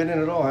awesome. haven't been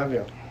in at all, have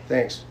you?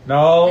 Thanks.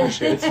 No,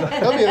 it's not.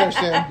 He'll be there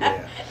soon.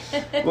 Yeah.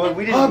 Well,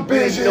 we I'm didn't.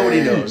 busy.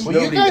 Nobody knows. Well,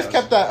 Nobody you guys knows.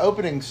 kept that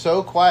opening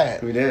so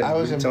quiet. We did. I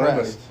was We didn't tell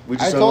anybody. impressed. We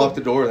just I unlocked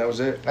the told, door. That was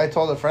it. I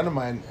told a friend of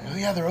mine, oh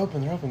yeah, they're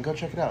open, Go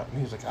check it out. And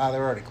he was like,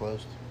 they're already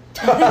closed.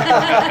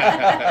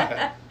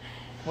 I'm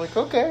like,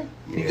 okay.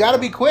 You Yeah. got to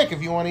be quick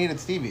if you want to eat at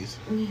Stevie's.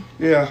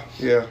 Yeah.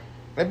 Yeah.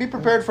 And be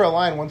prepared for a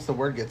line once the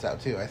word gets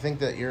out too. I think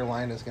that your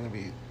line is going to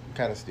be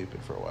kind of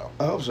stupid for a while.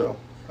 I hope so.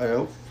 I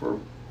hope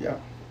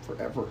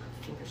forever.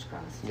 Fingers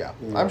crossed. Yeah,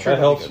 Yeah. I'm sure That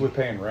it'll be helps good. with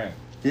paying rent.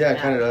 Yeah, it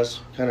Yeah. kind of does.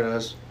 Kind of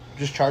does.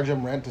 Just charge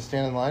them rent to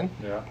stand in line.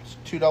 Yeah. It's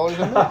 $2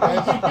 a month.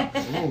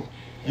 Guys. Mm.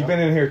 You've been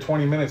in here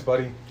 20 minutes,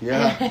 buddy.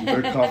 Yeah, you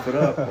better cough it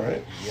up,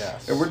 right?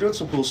 Yes. And we're doing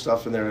some cool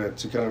stuff in there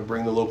to kind of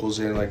bring the locals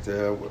in, like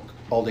the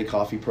all-day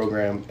coffee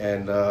program.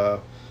 And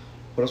what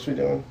else are we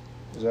doing?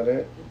 Is that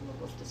it?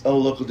 Oh,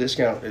 local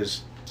discount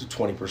is to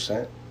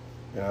 20%.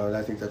 You know, and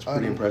I think that's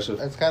pretty impressive.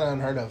 That's kind of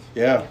unheard of.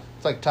 Yeah,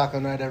 It's like taco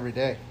night every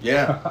day.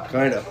 yeah,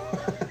 kind of.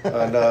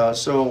 And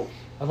so,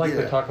 I'd like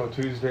Yeah. the Taco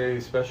Tuesday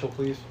special,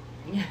 please,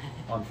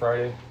 on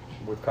Friday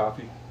with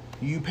coffee.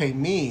 You pay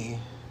me,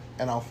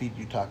 and I'll feed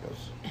you tacos.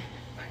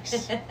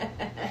 nice.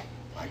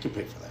 I could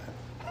pay for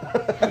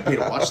that. I could pay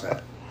to watch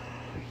that.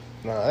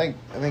 No, I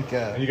think.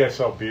 And you guys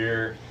sell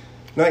beer.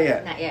 Not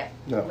yet. Not yet.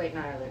 No. Waiting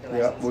on our liquor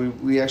Yeah,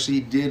 license. we actually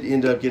did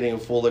end up getting a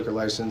full liquor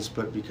license,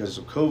 but because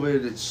of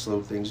COVID, it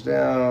slowed things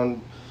down,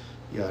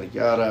 yada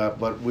yada.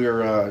 But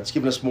we're it's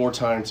given us more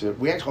time to.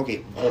 We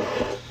actually hold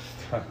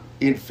on.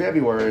 In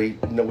February,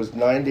 and it was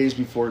 9 days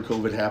before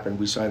COVID happened,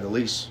 we signed the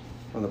lease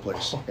on the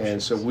place,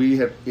 and so we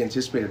had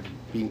anticipated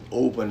being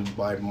open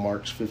by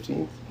March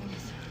 15th,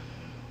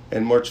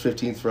 and March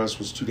 15th for us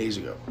was 2 days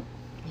ago.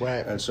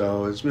 Right. And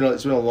so it's been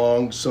a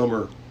long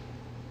summer,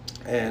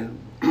 and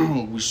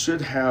we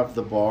should have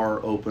the bar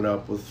open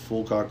up with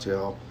full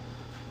cocktail.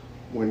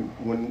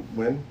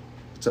 When?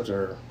 It's up to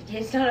her.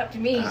 It's not up to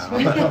me.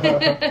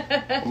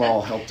 I'm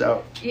all helped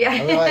out. Are we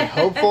like Yeah.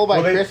 hopeful by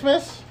Well, they-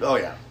 Christmas? Oh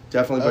yeah,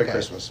 definitely by Okay.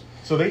 Christmas.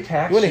 So they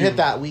tax You want to hit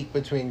that week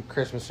between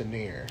Christmas and New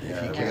Year Yeah,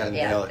 if you we can. gotta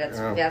Yeah, nail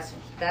it.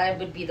 that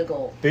would be the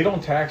goal. They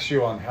don't tax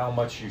you on how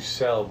much you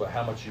sell, but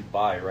how much you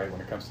buy, right? When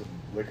it comes to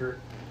liquor,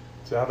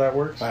 is that how that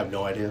works? I have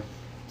no idea.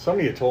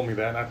 Somebody had told me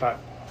that, and I thought,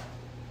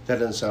 That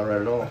doesn't sound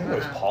right at all. I think it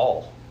was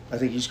Paul. I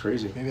think he's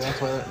crazy. Maybe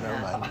that's why. Never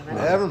That mind. doesn't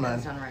Never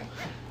mind. sound right.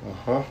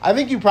 Uh-huh. I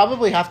think you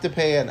probably have to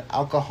pay an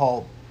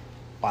alcohol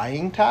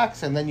buying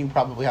tax, and then you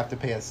probably have to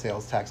pay a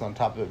sales tax on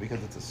top of it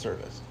because it's a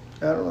service.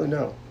 I don't really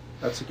know.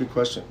 That's a good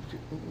question.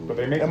 But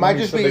they make It might money,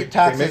 just so be they make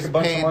taxes a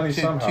bunch of paid money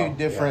to somehow. two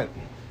different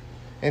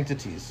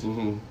entities,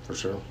 Mm-hmm. For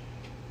sure.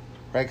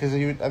 right? Because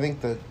I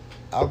think the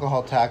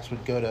alcohol tax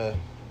would go to.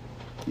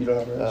 You don't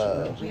have an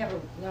answer. We have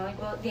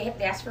well, they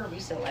asked for a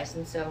resale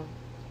license, so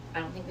I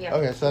don't think we have.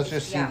 Okay, so that's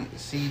just yeah.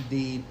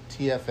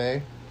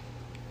 CDTFA.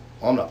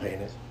 I'm not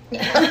paying it. They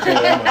can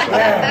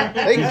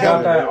He's got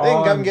come. that They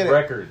can come on get it.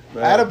 record.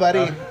 I had a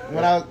buddy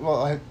when I was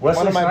one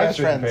Wesley of my Snipes best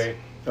didn't friends. pay,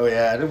 Oh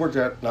yeah, it worked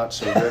out not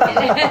so good.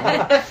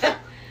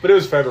 but it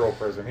was federal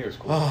prison. He was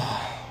cool.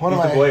 One of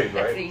He's my the blade,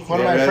 That's right? easy. One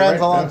of Yeah, my right, friends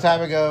right, a long yeah.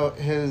 time ago,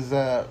 his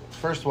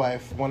first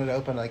wife wanted to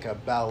open like a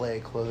ballet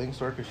clothing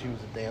store because she was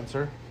a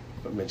dancer,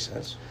 That makes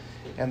sense.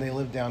 and they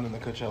lived down in the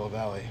Coachella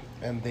Valley,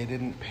 and they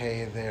didn't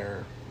pay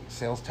their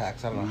sales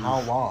tax. I don't know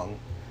how long,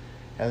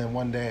 and then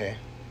one day,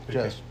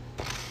 just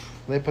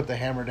they put the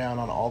hammer down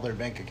on all their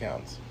bank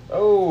accounts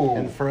Oh,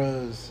 and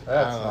froze. I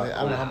That's don't, not know,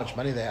 I don't know how cool. much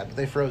money they had, but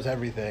they froze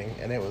everything,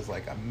 and it was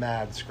like a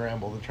mad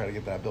scramble to try to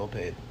get that bill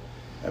paid.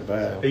 I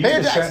bet. They Pay your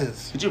used to send-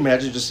 taxes. Could you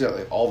imagine just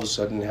all of a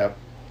sudden have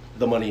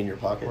the money in your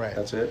pocket? Right.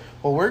 That's it.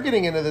 Well, we're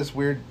getting into this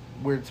weird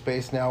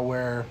space now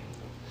where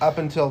up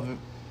until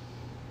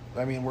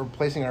we're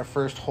placing our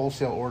first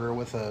wholesale order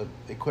with a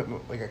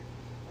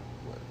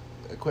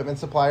equipment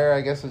supplier,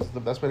 I guess is the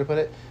best way to put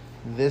it,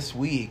 this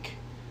week.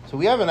 So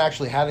we haven't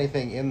actually had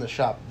anything in the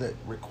shop that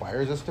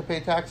requires us to pay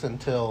tax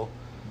until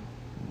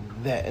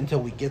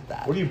we get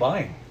that. What are you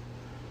buying?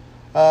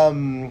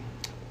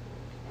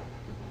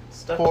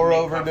 Stuff to Pour make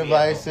over coffee at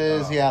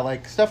devices, home. yeah,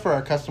 like stuff for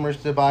our customers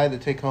to buy to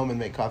take home and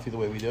make coffee the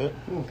way we do it.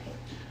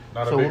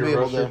 Not So a we'll bigger be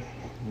able roaster?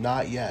 to.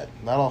 Not yet.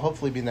 That'll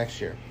hopefully be next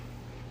year.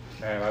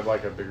 Man, I'd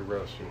like a bigger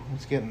roaster.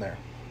 It's getting there.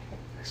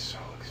 It's so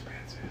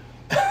expensive.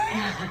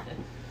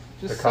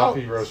 Just The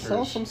coffee roasters.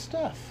 Sell some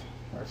stuff.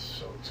 That's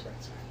so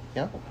expensive.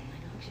 Yeah.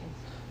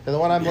 And the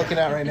one I'm looking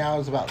at right now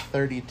is about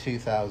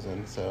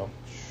 32,000. So,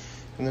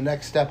 and the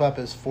next step up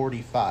is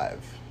 45.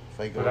 If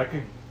I go. But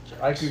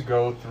I could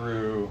go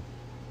through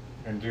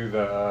and do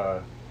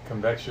the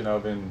convection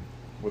oven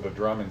with a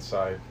drum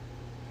inside.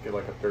 Get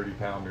like a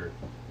 30-pounder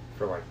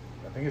for like,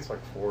 I think it's like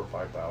 4,000 or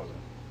 5,000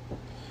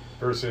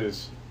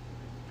 versus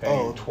paying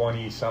Oh.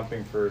 20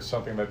 something for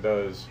something that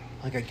does,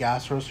 Like a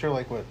gas roaster,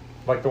 like what?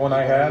 like the one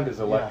I have is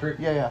electric,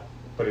 Yeah.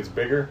 but it's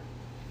bigger.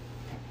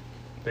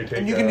 They take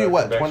And you can do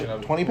what? convection 20,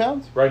 oven- 20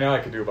 pounds? Right now I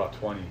could do about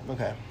 20,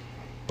 Okay.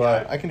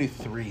 but I can do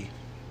 3.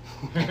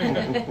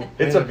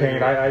 it's a pain.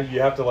 You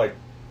have to like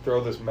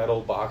throw this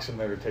metal box in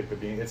there to take the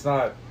bean. It's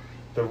not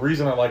the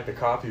reason I like the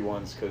coffee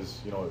ones because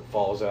it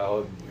falls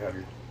out and you have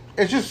your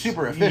It's just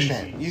super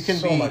efficient. Easy. You can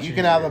So much you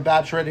can have a easier.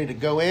 batch ready to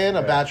go in,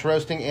 a Yeah. batch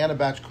roasting, and a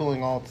batch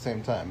cooling all at the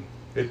same time,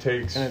 It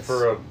takes and it's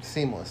for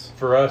seamless.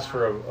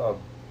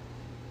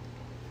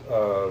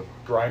 a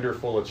grinder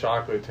full of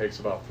chocolate, it takes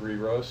about 3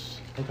 roasts.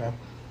 Okay.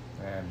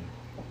 And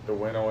the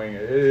winnowing,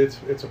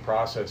 it's a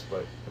process,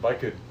 but if I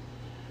could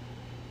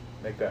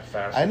make that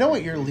faster. I know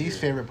what your it'd be least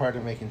easier. favorite part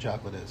of making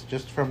chocolate is,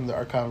 just from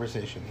our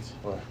conversations.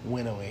 What?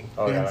 Winnowing,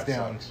 Oh yeah, hands that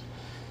down. sucks.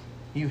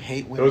 You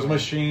hate winnowing. Those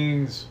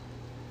machines,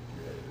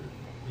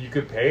 you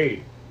could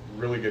pay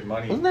really good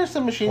money. Wasn't there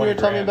some machine you 20 were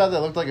telling me grand. about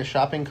that looked like a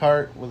shopping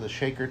cart with a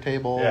shaker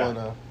table Yeah. and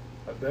a?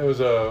 There was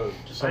Right,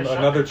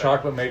 another shopping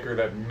chocolate maker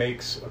that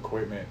makes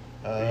equipment.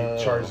 Oh.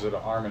 He charges it an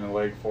arm and a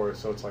leg for it,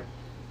 so it's like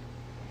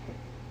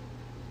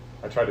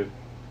I try to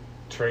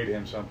trade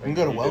him something. You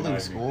can go to He welding denied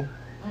me. school.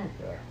 Yeah.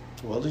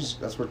 Well,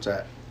 that's where it's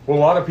at. Well,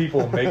 a lot of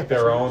people make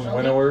their own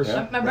winnowers.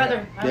 Yeah. My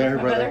brother. Yeah, her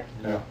my brother.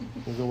 Yeah.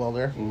 He's a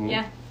welder. Mhm.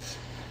 Yeah.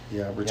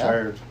 Yeah,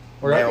 retired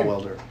Or I male could-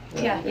 welder.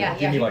 Yeah.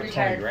 Give me he like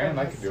retired 20 grand, from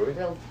I could his do it.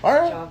 real All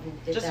right. job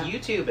and did Just that.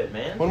 YouTube it,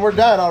 man. When we're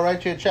done, I'll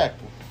write you a check.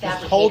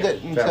 Just hold it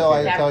Fabricator. until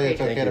I tell you it's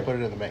Fabricator. okay to Thank put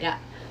it in the bank. Yeah.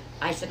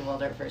 I said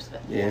welder at first,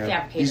 but Yeah,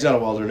 fabricator. he's not a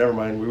welder. Never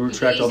mind. We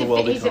retract all the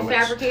welding He's a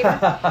comments.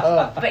 fabricator,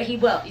 Oh. but he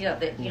will. Yeah.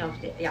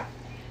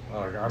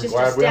 Oh, I'm Just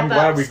glad. to step I'm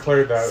glad up- we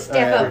cleared that.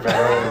 Step up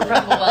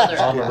from the welder.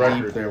 On the Yeah,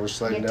 record. deep there, we're You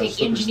sliding had down to take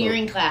slippery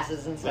engineering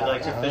classes and We'd stuff.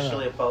 like to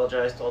officially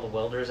apologize to all the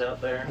welders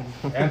out there.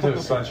 And to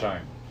the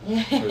sunshine.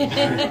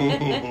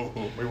 slope.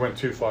 We went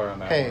too far on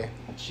that. Hey, one.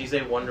 She's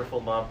a wonderful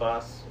mob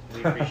boss.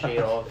 We appreciate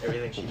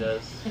everything she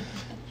does.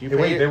 you Hey,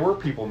 wait, pay- there were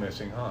people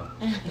missing, huh?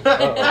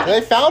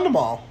 they found them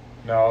all.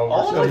 No, All we're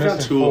of still them? We found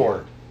missing 2 of 4.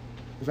 them.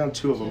 We found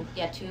 2 of them.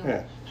 Yeah, two.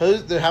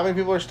 Yeah. How many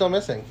people are still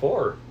missing?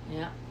 4.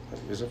 Yeah.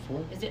 Is it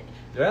 4? Is it?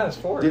 Yeah, it's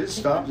 4. Did it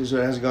stop? It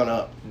hasn't gone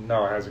up.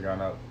 No, it hasn't gone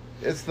up.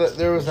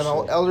 There was an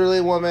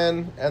elderly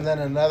woman and then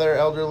another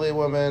elderly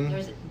woman.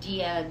 There's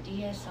Dia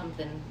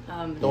something.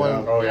 The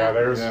one- Oh yeah,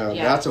 there's. Yeah,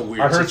 Yeah. that's a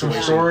weird I heard some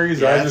situation. stories.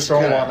 Yeah, I that's just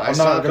don't kinda- want. I I'm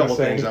saw not a going couple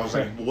to say things. I was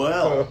like,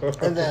 well.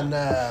 And then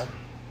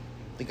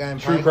the guy in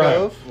True Pine crime.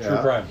 Cove. True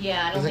Yeah. crime.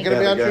 Yeah, I don't Is it think gonna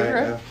be Yeah, on the True guy,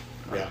 Crime?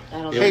 Yeah.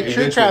 That'll Yeah, Hey, be-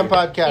 True Crime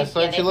podcast. They- Why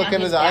don't they you look found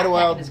into his the backpack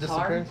Idlewild in his car.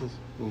 disappearances?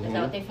 Is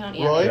that what they found?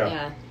 Yeah. Roy?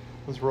 Yeah. It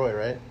was Roy,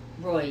 right?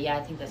 Roy, yeah,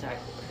 I think that's right.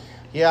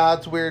 Yeah,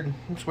 it's weird.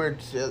 It's weird.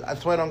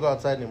 That's why I don't go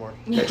outside anymore.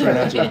 I try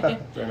not to.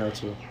 Try not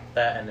to.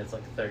 That and it's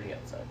like 30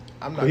 outside.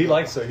 I'm not. But he going.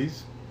 likes it.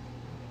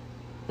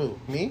 Who?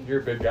 Me?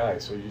 You're a big guy,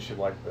 so you should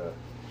like the.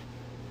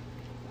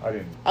 I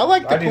didn't. I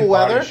like the I didn't cool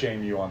body weather.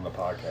 shame you on the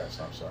podcast.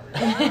 I'm sorry.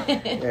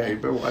 Yeah, you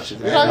better watch it.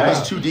 You're talking He's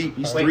about- too deep.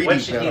 He's Wait, 3 what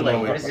deep should now. he at the like?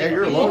 moment. What is Yeah, it?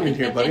 you're alone in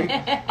here, buddy.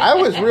 I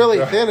was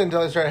really thin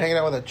until I started hanging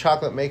out with a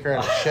chocolate maker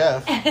and a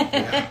chef.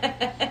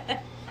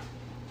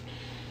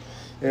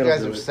 You It'll guys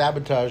do have it.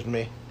 sabotaged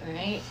me.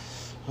 Right?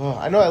 Oh,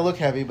 I know I look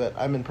heavy, but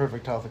I'm in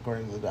perfect health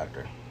according to the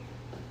doctor.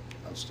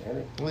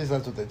 Outstanding. At least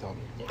that's what they told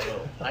me.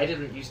 Well, I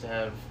didn't used to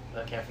have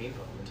a caffeine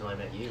problem until I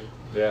met you.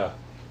 Yeah.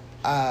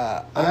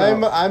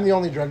 I'm the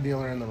only drug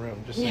dealer in the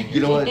room. Just saying.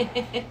 You know what?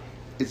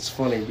 It's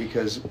funny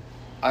because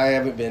I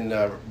haven't been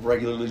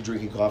regularly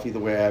drinking coffee the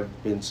way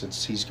I've been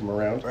since he's come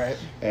around. Right.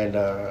 And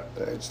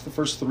it's the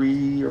first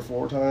 3 or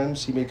 4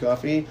 times he made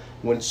coffee.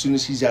 As soon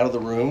as he's out of the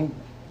room,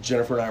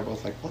 Jennifer and I are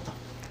both like, "What the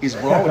is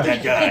wrong with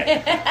that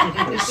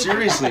guy?"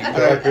 Seriously.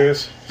 I like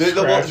this.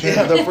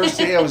 The first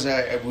day I was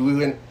we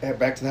went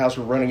back to the house.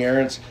 We're running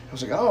errands. I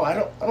was like, "Oh, I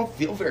don't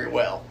feel very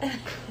well.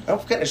 I'm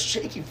kind of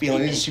shaky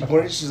feeling." And she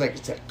pointed. She's like,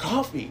 "It's that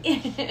coffee,"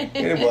 and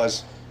it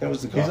was the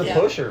He's coffee. a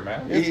pusher,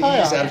 man. It's He's high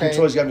out of octane.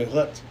 control. He's got me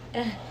hooked.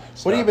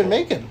 What have you been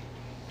making?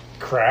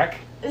 Crack.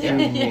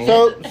 Mhm.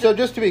 So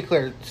just to be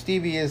clear,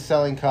 Stevie is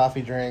selling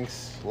coffee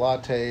drinks,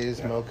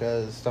 lattes,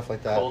 mochas, stuff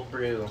like that. Cold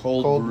brew.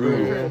 Cold brew.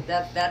 brew.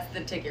 That's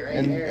the ticket right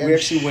And- there. We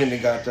actually went and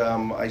got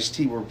iced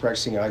tea. We're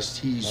practicing iced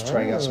teas,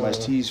 trying out some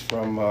iced teas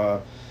from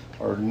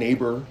our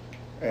neighbor,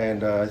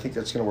 and I think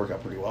that's going to work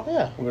out pretty well.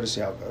 Yeah. We're going to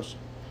see how it goes.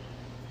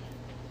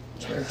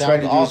 Sounds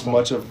Trying to do awesome.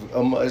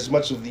 as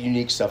much of the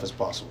unique stuff as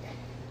possible.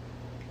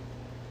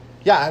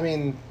 Yeah, I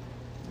mean,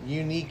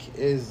 unique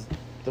is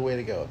the way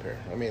to go up here.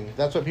 I mean,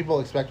 that's what people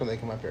expect when they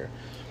come up here.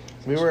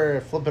 We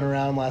were flipping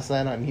around last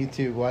night on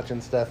YouTube watching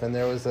stuff, and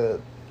there was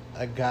a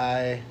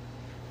guy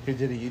who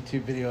did a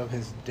YouTube video of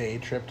his day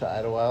trip to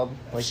Idlewild.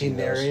 Like, he seen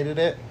those. narrated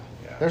it.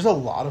 Yeah. There's a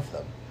lot of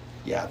them.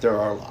 Yeah, there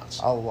are lots.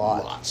 A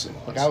lot. Lots and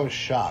lots. Like, I was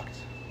shocked.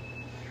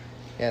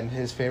 And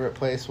his favorite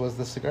place was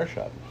the cigar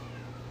shop.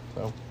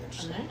 So,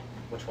 Interesting.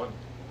 Which one?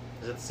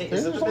 Is it the same?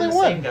 There's Is it only the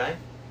one. same guy?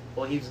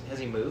 Well, has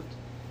he moved?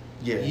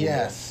 Yeah.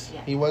 yes,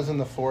 Yeah. he was in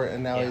the fort,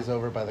 and now Yeah. he's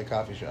over by the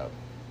coffee shop.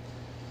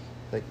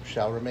 They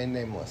shall remain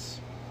nameless.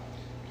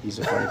 He's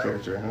a funny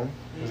character, huh?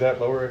 Is that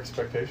lower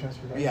expectations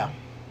for that? Yeah.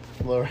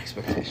 Lower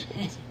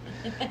expectations.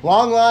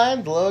 Long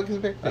lines, low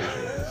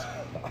expectations.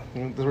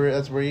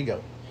 That's where you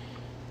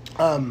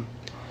go.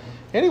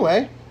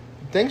 Anyway,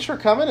 thanks for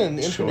coming and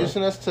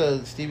introducing us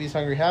to Stevie's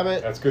Hungry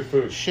Habit. That's good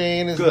food.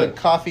 Shane is Good. the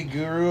coffee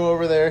guru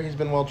over there. He's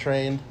been well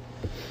trained.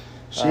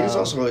 Shane's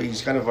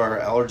he's kind of our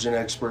allergen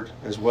expert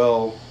as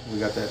well. We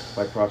got that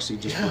by proxy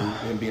just from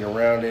him being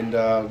around, and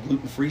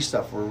gluten-free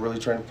stuff. We're really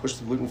trying to push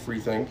the gluten-free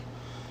thing.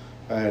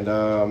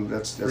 And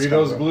that's Free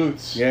those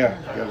glutes. Yeah,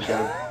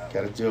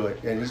 gotta do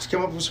it. And he's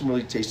come up with some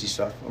really tasty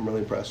stuff. I'm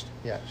really impressed.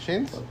 Yeah,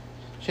 Shane's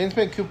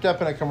been cooped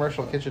up in a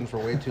commercial kitchen for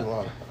way too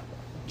long.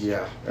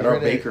 Yeah, and our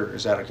baker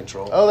is out of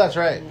control. Oh, that's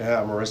right.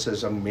 Yeah, Marissa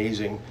is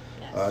amazing.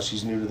 Yes.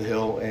 She's new to the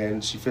Hill,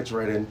 and she fits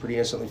right in, pretty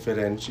instantly fit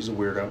in. She's a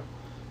weirdo,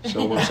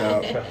 so it works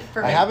out.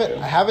 For I me.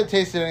 haven't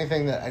tasted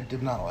anything that I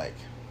did not like.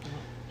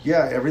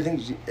 Yeah,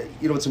 everything.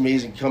 It's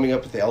amazing coming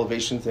up with the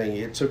elevation thing.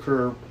 It took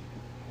her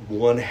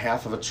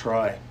 1/2 of a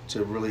try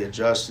to really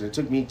adjust, and it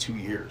took me 2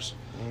 years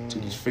to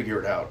just figure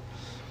it out.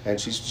 And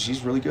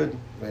she's really good,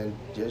 and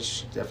yeah, she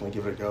should definitely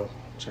give it a go.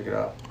 Check it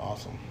out.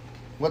 Awesome.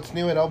 What's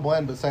new at El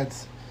Buen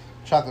besides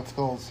chocolate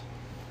skulls?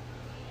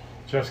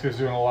 Jessica's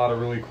doing a lot of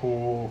really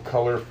cool,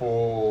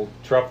 colorful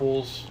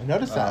truffles. I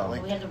noticed that.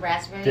 Like, We have the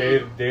raspberry. Day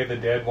of the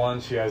Dead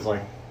one. She has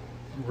like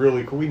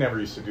really cool. We never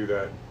used to do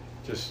that.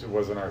 Just it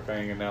wasn't our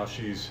thing, and now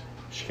she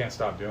can't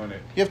stop doing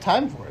it. you have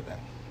time for it then.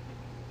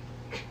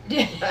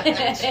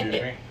 Excuse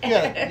me. You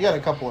got a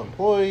couple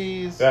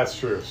employees. That's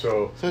true.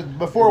 So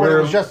Before when it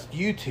we're- was just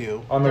you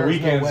two. on the there was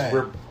no weekends way.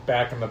 we're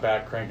back in the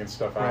back cranking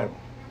stuff out.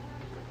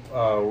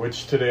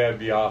 Which today I'd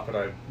be off, but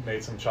I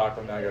made some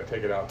chocolate. Now I got to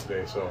take it out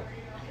today. So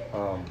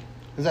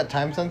Is that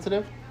time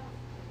sensitive?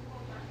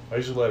 I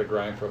usually let it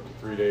grind for up to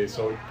 3 days,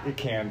 so it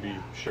can be,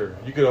 sure.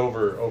 You could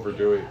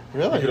overdo it.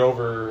 Really? You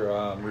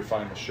could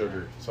refine the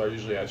sugar. So I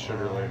usually add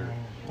sugar later.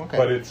 Okay.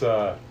 But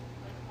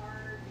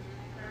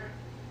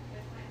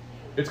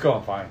it's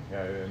going fine.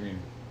 Yeah, I mean,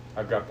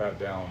 I've got that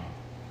down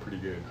pretty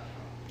good.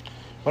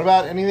 What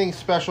about anything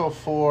special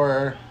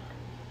for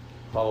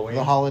Halloween.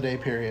 the holiday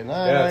period?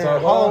 it's all-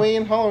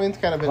 Halloween. Halloween's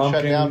kind of been shut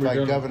Pumpkin, down we're by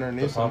doing Governor the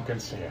Newsom.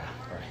 Pumpkins, yeah. Right.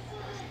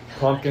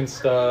 Pumpkin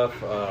stuff.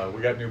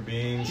 We got new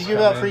beans. Did you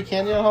give out coming. free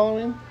candy on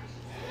Halloween?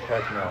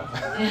 Heck no.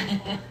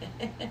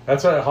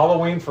 That's why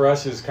Halloween for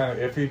us is kind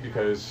of iffy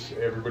because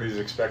everybody's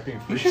expecting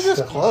free You should just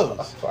stuff.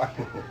 close.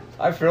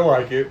 I feel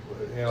like it.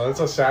 You know, it's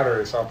a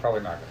Saturday, so I'm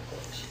probably not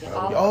going to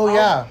close. Oh,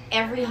 yeah.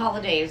 Every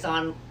holiday is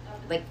on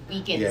like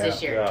weekends Yeah,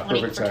 this year. yeah. 20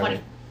 Perfect for 20.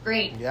 timing.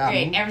 Great. Yeah.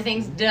 Great.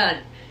 Everything's done.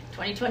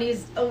 2020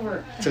 is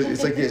over.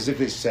 It's like as if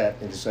they sat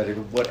and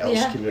decided what else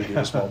Yeah. can we do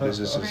to small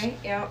businesses. Right?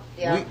 Yeah.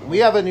 Yeah. We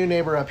have a new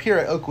neighbor up here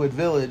at Oakwood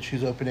Village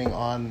who's opening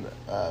on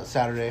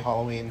Saturday,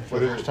 Halloween, for What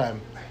the is first it?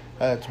 time.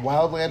 It's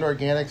Wildland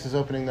Organics is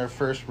opening their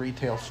first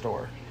retail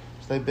store.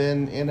 So they've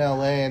been in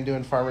LA and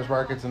doing farmers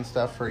markets and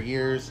stuff for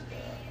years.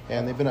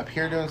 And they've been up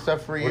here doing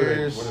stuff for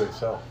years. What do they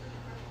sell?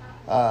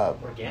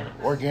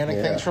 Organic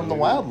Yeah. things from the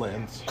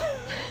wildlands.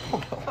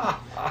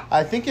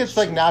 I think it's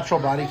like natural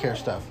body care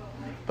stuff.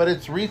 But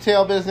it's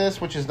retail business,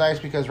 which is nice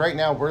because right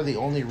now we're the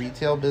only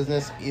retail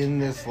business in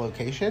this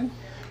location.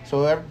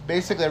 So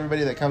basically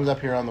everybody that comes up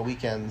here on the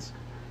weekends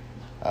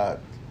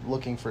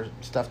looking for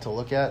stuff to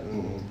look at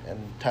and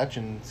touch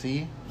and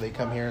see, they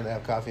come here and they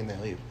have coffee and they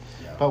leave.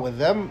 Yeah. But with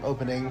them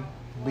opening,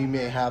 we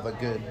may have a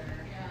good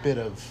bit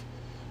of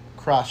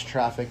cross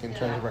traffic in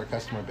terms of our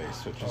customer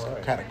base, which is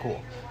Alright. kind of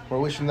cool. We're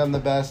wishing them the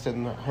best,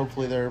 and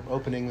hopefully their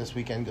opening this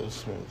weekend goes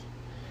smooth.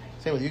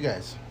 Same with you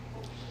guys.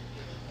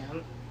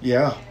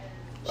 Yeah.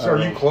 So are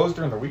you closed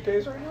during the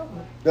weekdays right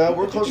now?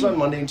 We're closed on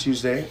Monday and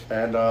Tuesday,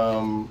 and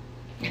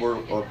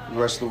we're the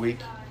rest of the week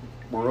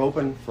we're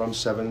open from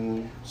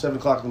 7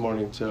 o'clock in the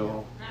morning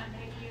till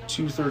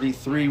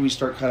 2:33. We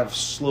start kind of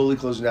slowly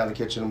closing down the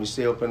kitchen, and we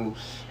stay open.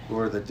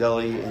 We're the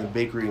deli and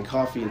bakery and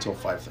coffee until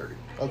 5:30.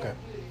 Okay.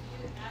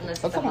 Unless it's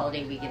That's a a-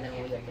 holiday weekend, then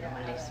we'll be open on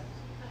Mondays.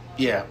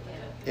 Yeah,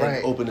 and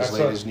Right. open as That's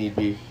late a- as need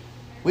be.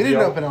 We didn't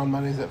Yeah. open on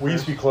Mondays at We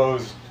used first. to be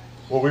closed.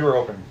 Well, we were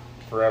open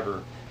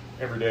forever,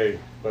 every day,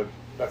 but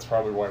that's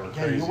probably why we're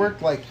Yeah, crazy. you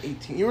worked like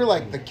 18. You were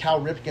like the Cal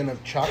Ripken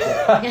of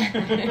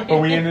chocolate. But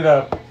we ended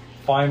up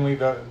finally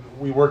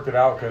we worked it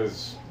out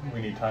because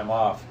we need time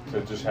off to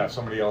just have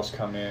somebody else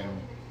come in.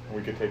 And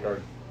we could take our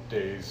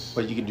days.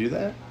 But you can do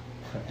that?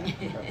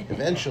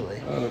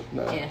 Eventually.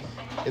 No. Yeah.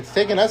 It's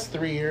taken us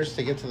 3 years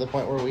to get to the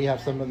point where we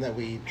have someone that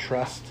we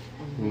trust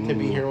to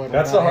be here when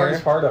That's we're the not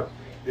hardest here. part of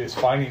is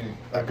finding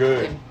a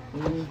good.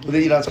 But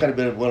then, it's kind of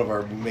been one of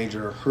our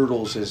major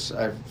hurdles is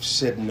I've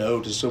said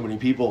no to so many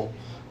people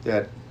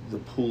that the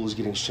pool is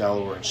getting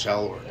shallower and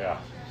shallower. Yeah.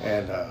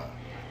 And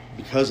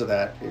because of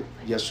that,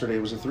 yesterday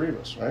was the three of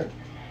us, right?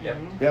 Yep.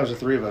 Yeah, it was the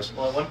three of us.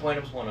 Well, at one point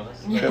it was one of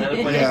us. Yeah. At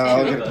another point Yeah, it was I'll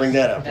two get of to us. bring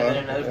that up, And then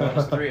huh? another point it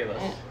was three of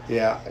us.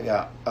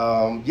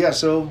 Yeah.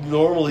 So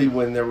normally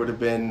when there would have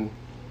been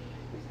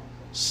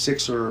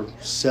 6 or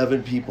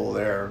 7 people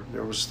there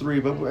was 3,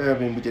 but I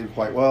mean, we did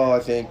quite well, I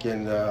think,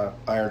 and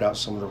ironed out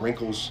some of the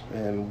wrinkles,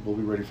 and we'll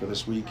be ready for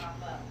this week,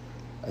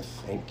 I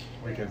think.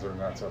 Weekends are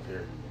nuts up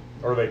here,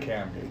 or they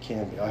can It be.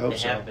 can be. I hope They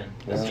so. have been.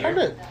 Yeah. This It's year.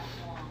 hard to-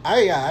 I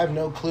have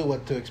no clue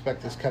what to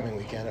expect this coming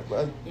weekend.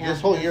 Yeah.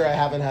 This whole year I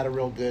haven't had a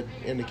real good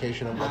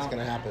indication of what's No.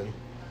 going to happen.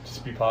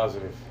 Just be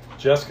positive.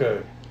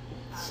 Jessica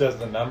says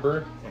the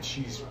number, and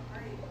she's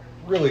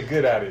really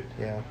good at it.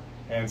 Yeah.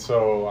 And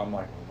so I'm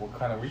like, what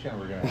kind of weekend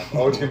are we gonna have?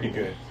 Oh, it's gonna be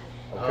good.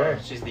 Okay. Oh,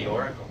 she's the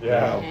oracle.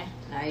 Yeah. Okay.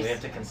 We have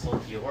Nice. to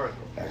consult the oracle.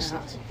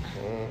 Excellent.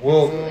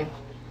 Well,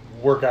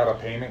 work out a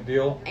payment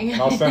deal,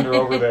 and I'll send her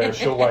over there.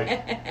 She'll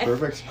like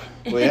Perfect.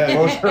 Well, yeah,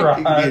 close her it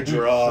could be a eyes.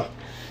 draw.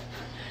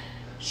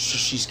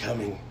 She's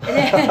coming.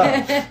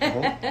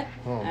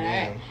 Oh,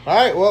 man. All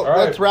right, well, All right.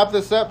 let's wrap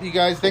this up, you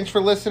guys. Thanks for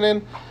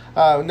listening.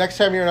 Next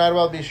time you're in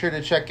Idlewild, be sure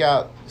to check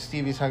out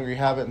Stevie's Hungry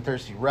Habit and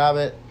Thirsty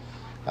Rabbit.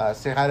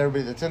 Say hi to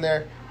everybody that's in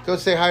there. Go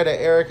say hi to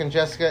Eric and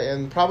Jessica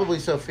and probably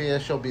Sophia.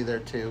 She'll be there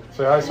too.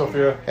 Say hi,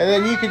 Sophia. And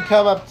then you can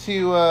come up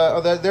to,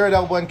 they're at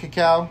L1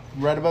 Cacao,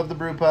 right above the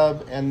brew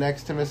pub and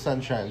next to Miss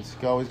Sunshine's.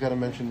 You always got to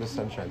mention Miss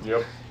Sunshine's.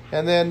 Yep.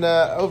 And then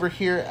over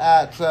here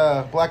at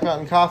Black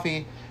Mountain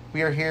Coffee,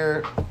 we are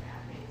here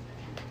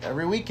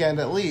every weekend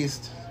at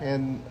least,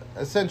 and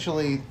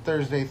essentially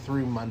Thursday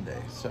through Monday.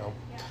 So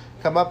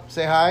come up,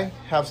 say hi,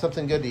 have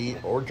something good to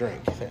eat or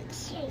drink.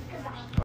 Thanks.